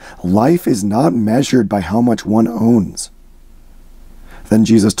greed. Life is not measured by how much one owns. Then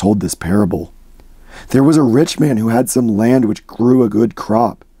Jesus told this parable. There was a rich man who had some land which grew a good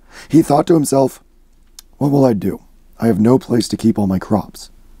crop. He thought to himself, "What will I do? I have no place to keep all my crops."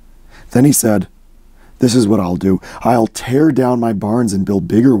 Then he said, "This is what I'll do. I'll tear down my barns and build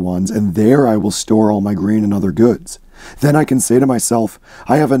bigger ones, and there I will store all my grain and other goods. Then I can say to myself,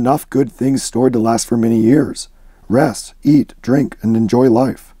 I have enough good things stored to last for many years. Rest, eat, drink, and enjoy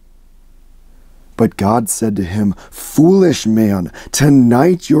life." But God said to him, "Foolish man,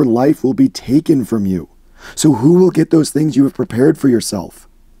 tonight your life will be taken from you. So who will get those things you have prepared for yourself?"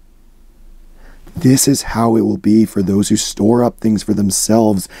 This is how it will be for those who store up things for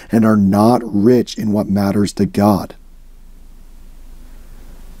themselves and are not rich in what matters to God.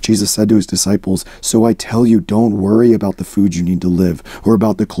 Jesus said to his disciples, "So I tell you, don't worry about the food you need to live, or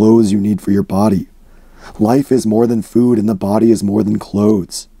about the clothes you need for your body. Life is more than food, and the body is more than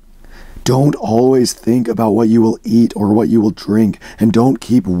clothes. Don't always think about what you will eat or what you will drink, and don't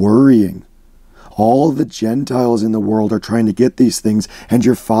keep worrying. All the Gentiles in the world are trying to get these things, and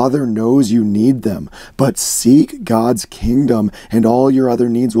your Father knows you need them. But seek God's kingdom, and all your other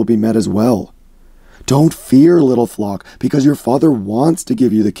needs will be met as well. Don't fear, little flock, because your Father wants to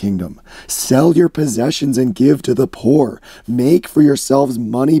give you the kingdom. Sell your possessions and give to the poor. Make for yourselves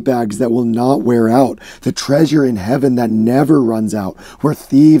money bags that will not wear out, the treasure in heaven that never runs out, where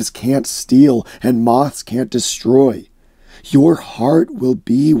thieves can't steal and moths can't destroy. Your heart will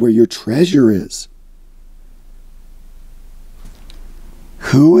be where your treasure is."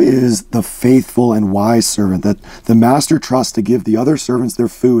 Who is the faithful and wise servant that the master trusts to give the other servants their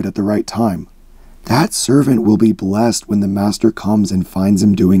food at the right time? That servant will be blessed when the master comes and finds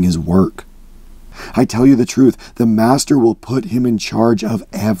him doing his work. I tell you the truth, the master will put him in charge of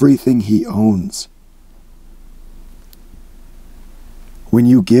everything he owns. When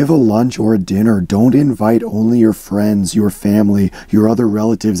you give a lunch or a dinner, don't invite only your friends, your family, your other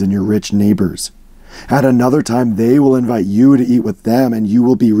relatives, and your rich neighbors. At another time, they will invite you to eat with them, and you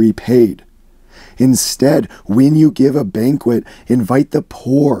will be repaid. Instead, when you give a banquet, invite the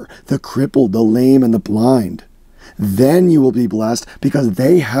poor, the crippled, the lame, and the blind. Then you will be blessed because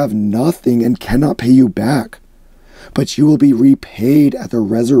they have nothing and cannot pay you back. But you will be repaid at the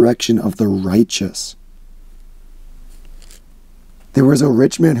resurrection of the righteous. There was a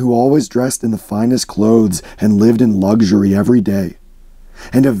rich man who always dressed in the finest clothes and lived in luxury every day.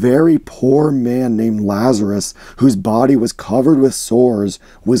 And a very poor man named Lazarus, whose body was covered with sores,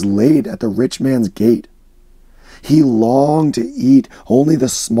 was laid at the rich man's gate. He longed to eat only the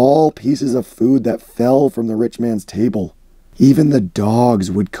small pieces of food that fell from the rich man's table. Even the dogs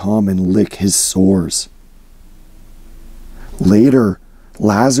would come and lick his sores. Later,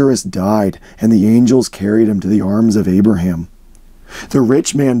 Lazarus died, and the angels carried him to the arms of Abraham. The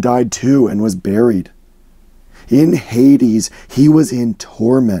rich man died too and was buried. In Hades, he was in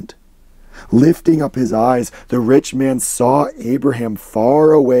torment. Lifting up his eyes, the rich man saw Abraham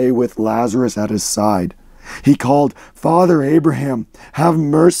far away with Lazarus at his side. He called, "Father Abraham, have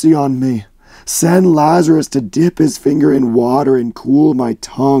mercy on me. Send Lazarus to dip his finger in water and cool my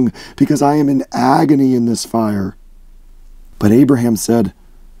tongue, because I am in agony in this fire." But Abraham said,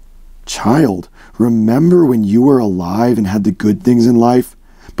 "Child, remember when you were alive and had the good things in life,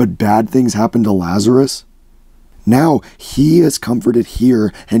 but bad things happened to Lazarus? Now he is comforted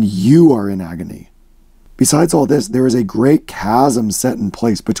here, and you are in agony. Besides all this, there is a great chasm set in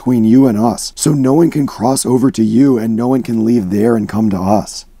place between you and us, so no one can cross over to you, and no one can leave there and come to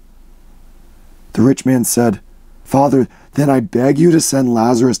us." The rich man said, "Father, then I beg you to send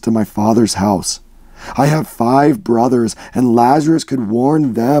Lazarus to my father's house. I have 5 brothers, and Lazarus could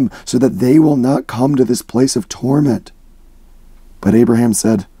warn them so that they will not come to this place of torment." But Abraham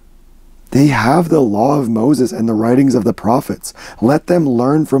said, "They have the law of Moses and the writings of the prophets. Let them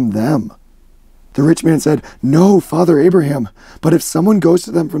learn from them." The rich man said, "No, Father Abraham, but if someone goes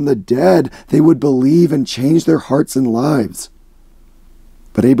to them from the dead, they would believe and change their hearts and lives."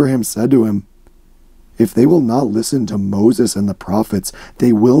 But Abraham said to him, "If they will not listen to Moses and the prophets,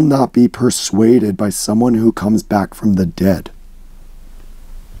 they will not be persuaded by someone who comes back from the dead."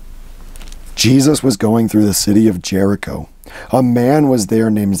 Jesus was going through the city of Jericho. A man was there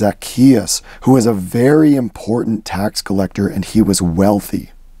named Zacchaeus, who was a very important tax collector, and he was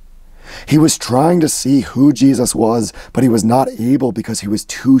wealthy. He was trying to see who Jesus was, but he was not able because he was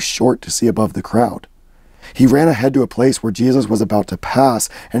too short to see above the crowd. He ran ahead to a place where Jesus was about to pass,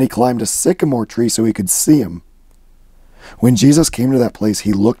 and he climbed a sycamore tree so he could see him. When Jesus came to that place,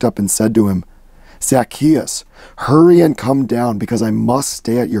 he looked up and said to him, "Zacchaeus, hurry and come down, because I must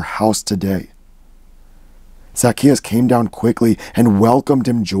stay at your house today." Zacchaeus came down quickly and welcomed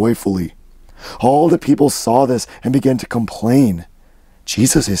him joyfully. All the people saw this and began to complain,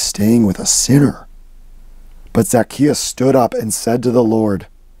 "Jesus is staying with a sinner." But Zacchaeus stood up and said to the Lord,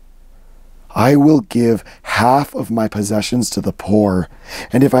 "I will give half of my possessions to the poor,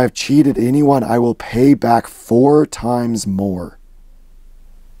 and if I have cheated anyone, I will pay back 4 times more."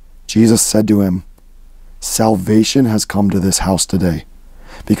 Jesus said to him, "Salvation has come to this house today,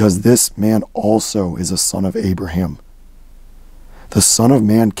 because this man also is a son of Abraham. The Son of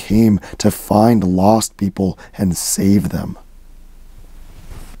Man came to find lost people and save them."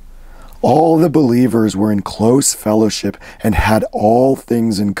 All the believers were in close fellowship and had all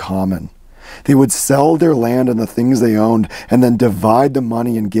things in common. They would sell their land and the things they owned, and then divide the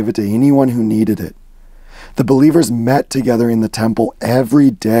money and give it to anyone who needed it. The believers met together in the temple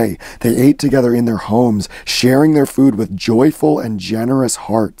every day. They ate together in their homes, sharing their food with joyful and generous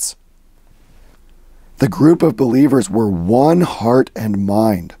hearts. The group of believers were one heart and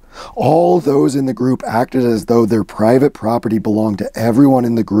mind. All those in the group acted as though their private property belonged to everyone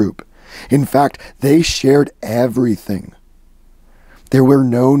in the group. In fact, they shared everything. There were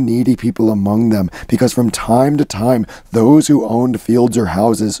no needy people among them, because from time to time, those who owned fields or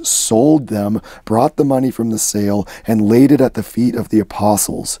houses sold them, brought the money from the sale, and laid it at the feet of the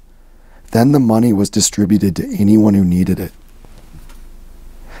apostles. Then the money was distributed to anyone who needed it.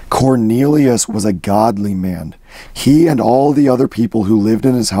 Cornelius was a godly man. He and all the other people who lived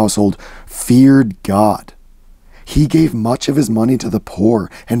in his household feared God. He gave much of his money to the poor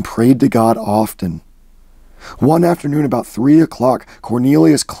and prayed to God often. One afternoon about 3 o'clock,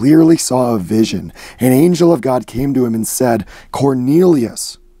 Cornelius clearly saw a vision. An angel of God came to him and said,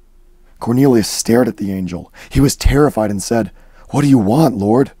 "Cornelius." Cornelius stared at the angel. He was terrified and said, "What do you want,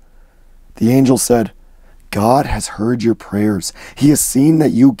 Lord?" The angel said, "God has heard your prayers. He has seen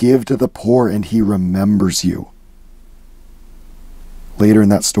that you give to the poor, and he remembers you." Later in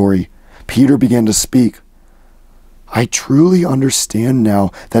that story, Peter began to speak. I truly understand now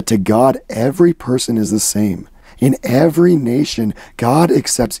that to God every person is the same. In every nation, God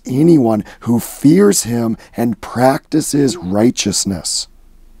accepts anyone who fears him and practices righteousness.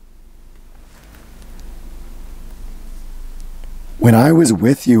 When I was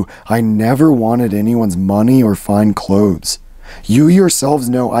with you, I never wanted anyone's money or fine clothes. You yourselves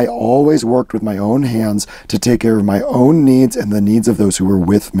know I always worked with my own hands to take care of my own needs and the needs of those who were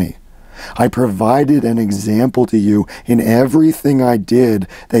with me. I provided an example to you in everything I did,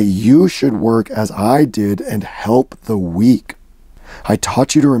 that you should work as I did and help the weak. I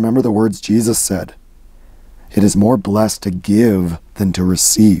taught you to remember the words Jesus said. It is more blessed to give than to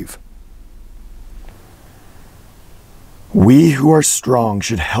receive. We who are strong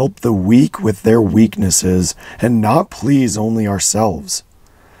should help the weak with their weaknesses and not please only ourselves.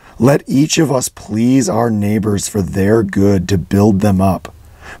 Let each of us please our neighbors for their good, to build them up.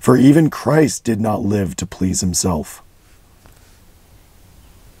 For even Christ did not live to please himself.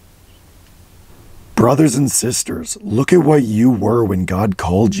 Brothers and sisters, look at what you were when God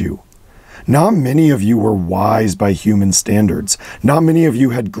called you. Not many of you were wise by human standards. Not many of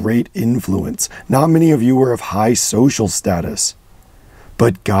you had great influence. Not many of you were of high social status.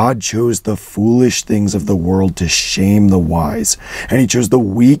 But God chose the foolish things of the world to shame the wise, and he chose the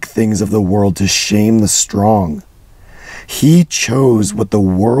weak things of the world to shame the strong. He chose what the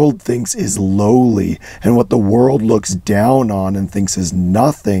world thinks is lowly and what the world looks down on and thinks is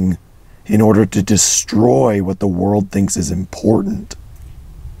nothing, in order to destroy what the world thinks is important.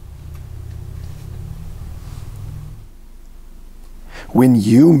 When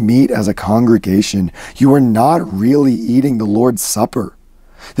you meet as a congregation, you are not really eating the Lord's Supper.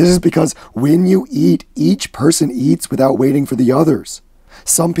 This is because when you eat, each person eats without waiting for the others.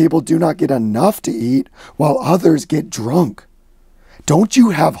 Some people do not get enough to eat, while others get drunk. Don't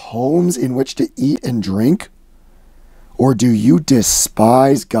you have homes in which to eat and drink? Or do you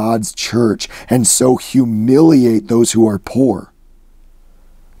despise God's church and so humiliate those who are poor?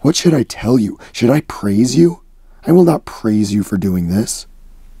 What should I tell you? Should I praise you? I will not praise you for doing this.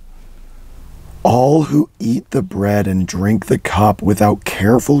 All who eat the bread and drink the cup without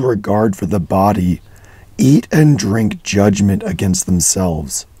careful regard for the body eat and drink judgment against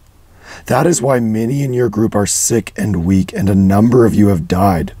themselves. That is why many in your group are sick and weak, and a number of you have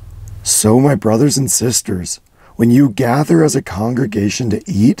died. So, my brothers and sisters, when you gather as a congregation to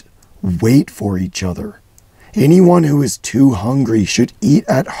eat, wait for each other. Anyone who is too hungry should eat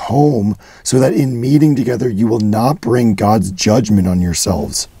at home, so that in meeting together you will not bring God's judgment on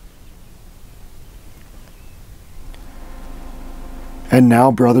yourselves. And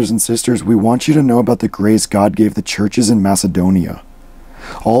now, brothers and sisters, we want you to know about the grace God gave the churches in Macedonia.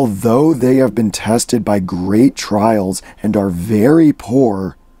 Although they have been tested by great trials and are very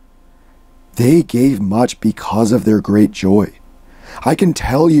poor, they gave much because of their great joy. I can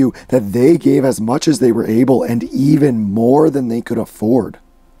tell you that they gave as much as they were able, and even more than they could afford.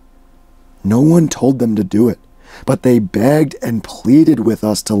 No one told them to do it, but they begged and pleaded with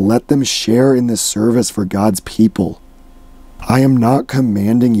us to let them share in this service for God's people. I am not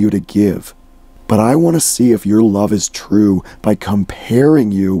commanding you to give, but I want to see if your love is true by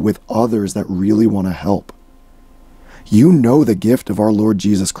comparing you with others that really want to help. You know the gift of our Lord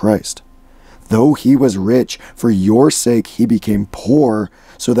Jesus Christ. Though he was rich, for your sake he became poor,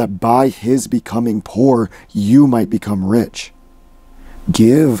 so that by his becoming poor you might become rich.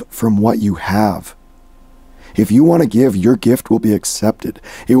 Give from what you have. If you want to give, your gift will be accepted.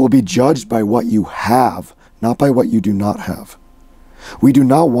 It will be judged by what you have, not by what you do not have. We do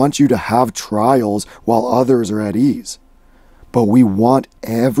not want you to have trials while others are at ease, but we want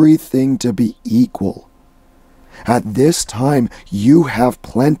everything to be equal. At this time, you have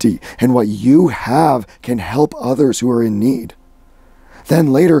plenty, and what you have can help others who are in need.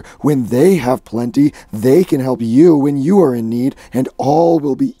 Then later, when they have plenty, they can help you when you are in need, and all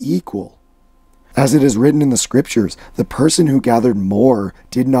will be equal. As it is written in the scriptures, the person who gathered more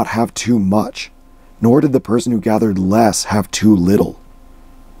did not have too much, nor did the person who gathered less have too little.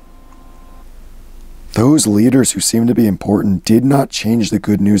 Those leaders who seem to be important did not change the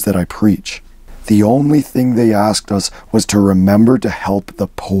good news that I preach. The only thing they asked us was to remember to help the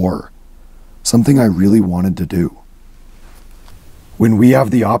poor, something I really wanted to do. When we have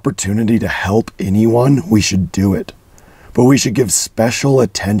the opportunity to help anyone, we should do it, but we should give special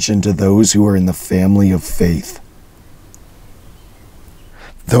attention to those who are in the family of faith.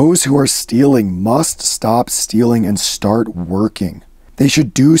 Those who are stealing must stop stealing and start working. They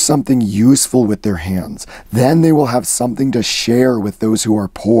should do something useful with their hands. Then they will have something to share with those who are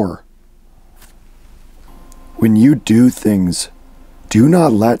poor. When you do things, Do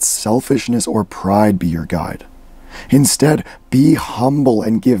not let selfishness or pride be your guide. Instead, be humble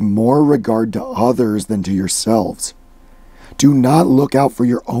and give more regard to others than to yourselves. Do not look out for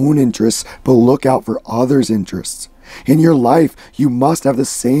your own interests, but look out for others' interests. In your life, you must have the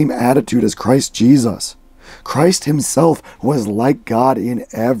same attitude as Christ Jesus. Christ himself was like God in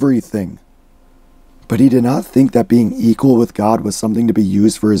everything. But he did not think that being equal with God was something to be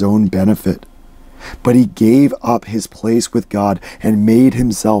used for his own benefit. But he gave up his place with God and made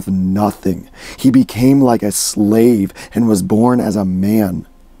himself nothing. He became like a slave and was born as a man.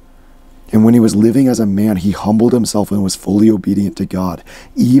 And when he was living as a man, he humbled himself and was fully obedient to God,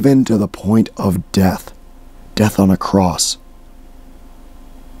 even to the point of death. Death on a cross.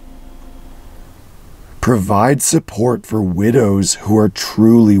 Provide support for widows who are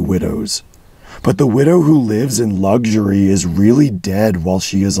truly widows. But the widow who lives in luxury is really dead while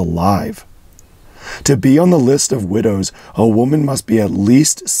she is alive. To be on the list of widows, a woman must be at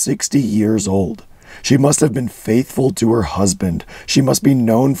least 60 years old. She must have been faithful to her husband. She must be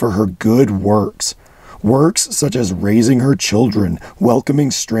known for her good works. Works such as raising her children, welcoming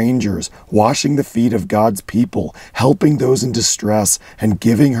strangers, washing the feet of God's people, helping those in distress, and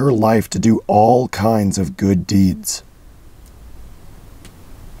giving her life to do all kinds of good deeds.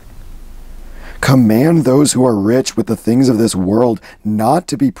 Command those who are rich with the things of this world not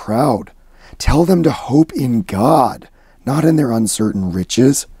to be proud. Tell them to hope in God, not in their uncertain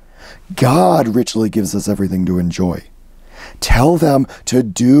riches. God richly gives us everything to enjoy. Tell them to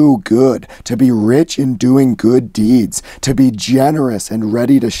do good, to be rich in doing good deeds, to be generous and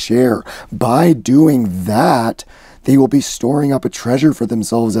ready to share. By doing that, they will be storing up a treasure for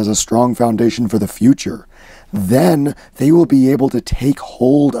themselves as a strong foundation for the future. Then they will be able to take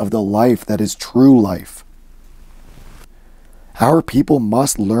hold of the life that is true life. Our people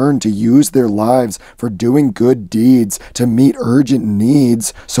must learn to use their lives for doing good deeds to meet urgent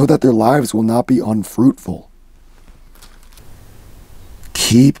needs so that their lives will not be unfruitful.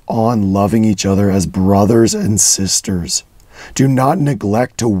 Keep on loving each other as brothers and sisters. Do not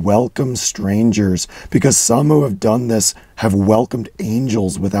neglect to welcome strangers, because some who have done this have welcomed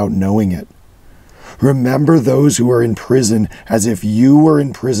angels without knowing it. Remember those who are in prison as if you were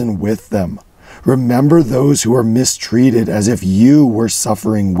in prison with them. Remember those who are mistreated as if you were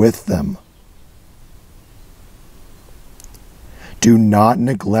suffering with them. Do not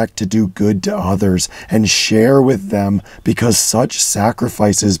neglect to do good to others and share with them, because such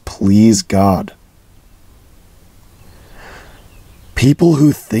sacrifices please God. People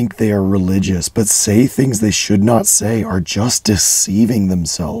who think they are religious but say things they should not say are just deceiving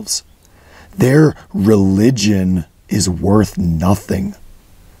themselves. Their religion is worth nothing.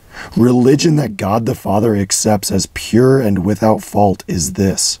 Religion that God the Father accepts as pure and without fault is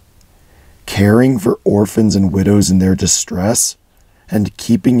this: caring for orphans and widows in their distress, and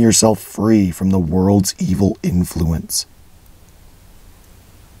keeping yourself free from the world's evil influence.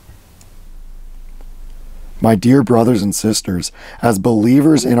 My dear brothers and sisters, as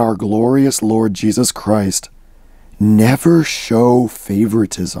believers in our glorious Lord Jesus Christ, never show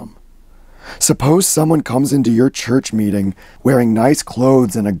favoritism. Suppose someone comes into your church meeting wearing nice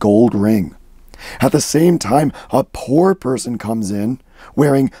clothes and a gold ring. At the same time, a poor person comes in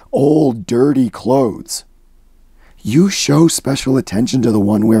wearing old, dirty clothes. You show special attention to the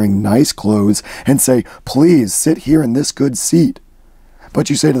one wearing nice clothes and say, "Please sit here in this good seat." But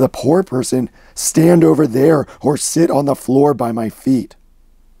you say to the poor person, "Stand over there or sit on the floor by my feet."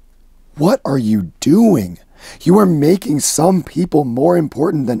 What are you doing? You are making some people more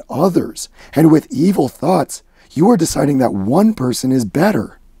important than others, and with evil thoughts, you are deciding that one person is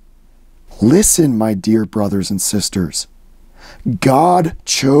better. Listen, my dear brothers and sisters. God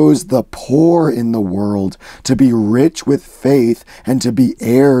chose the poor in the world to be rich with faith and to be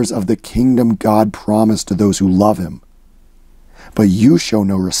heirs of the kingdom God promised to those who love him. But you show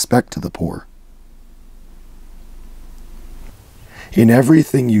no respect to the poor. In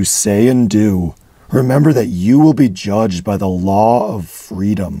everything you say and do, remember that you will be judged by the law of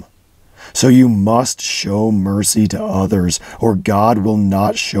freedom. So you must show mercy to others, or God will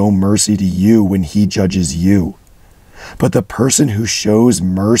not show mercy to you when he judges you. But the person who shows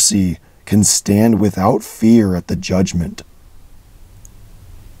mercy can stand without fear at the judgment.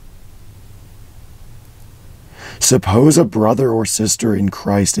 Suppose a brother or sister in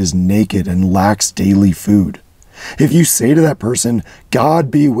Christ is naked and lacks daily food. If you say to that person,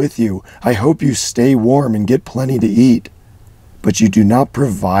 "God be with you, I hope you stay warm and get plenty to eat," but you do not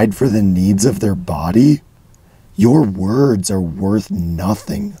provide for the needs of their body, your words are worth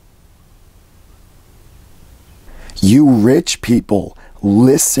nothing. You rich people,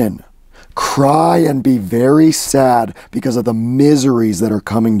 listen. Cry and be very sad because of the miseries that are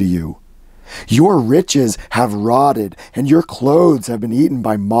coming to you. Your riches have rotted, and your clothes have been eaten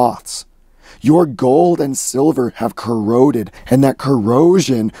by moths. Your gold and silver have corroded, and that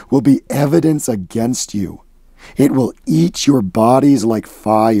corrosion will be evidence against you. It will eat your bodies like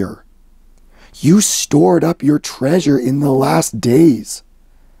fire. You stored up your treasure in the last days.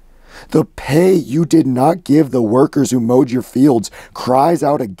 The pay you did not give the workers who mowed your fields cries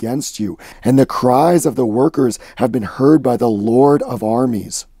out against you, and the cries of the workers have been heard by the Lord of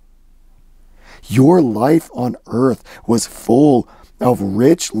armies. Your life on earth was full of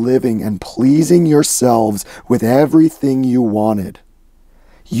rich living and pleasing yourselves with everything you wanted.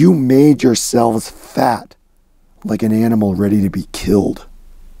 You made yourselves fat like an animal ready to be killed.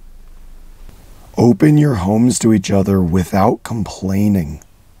 Open your homes to each other without complaining.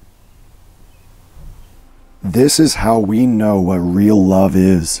 This is how we know what real love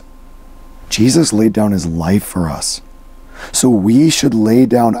is. Jesus laid down his life for us, so we should lay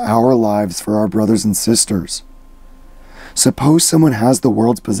down our lives for our brothers and sisters. Suppose someone has the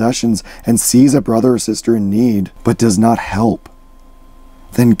world's possessions and sees a brother or sister in need, but does not help.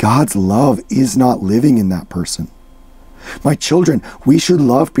 Then God's love is not living in that person. My children, we should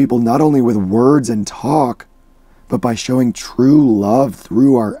love people not only with words and talk, but by showing true love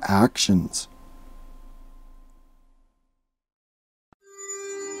through our actions.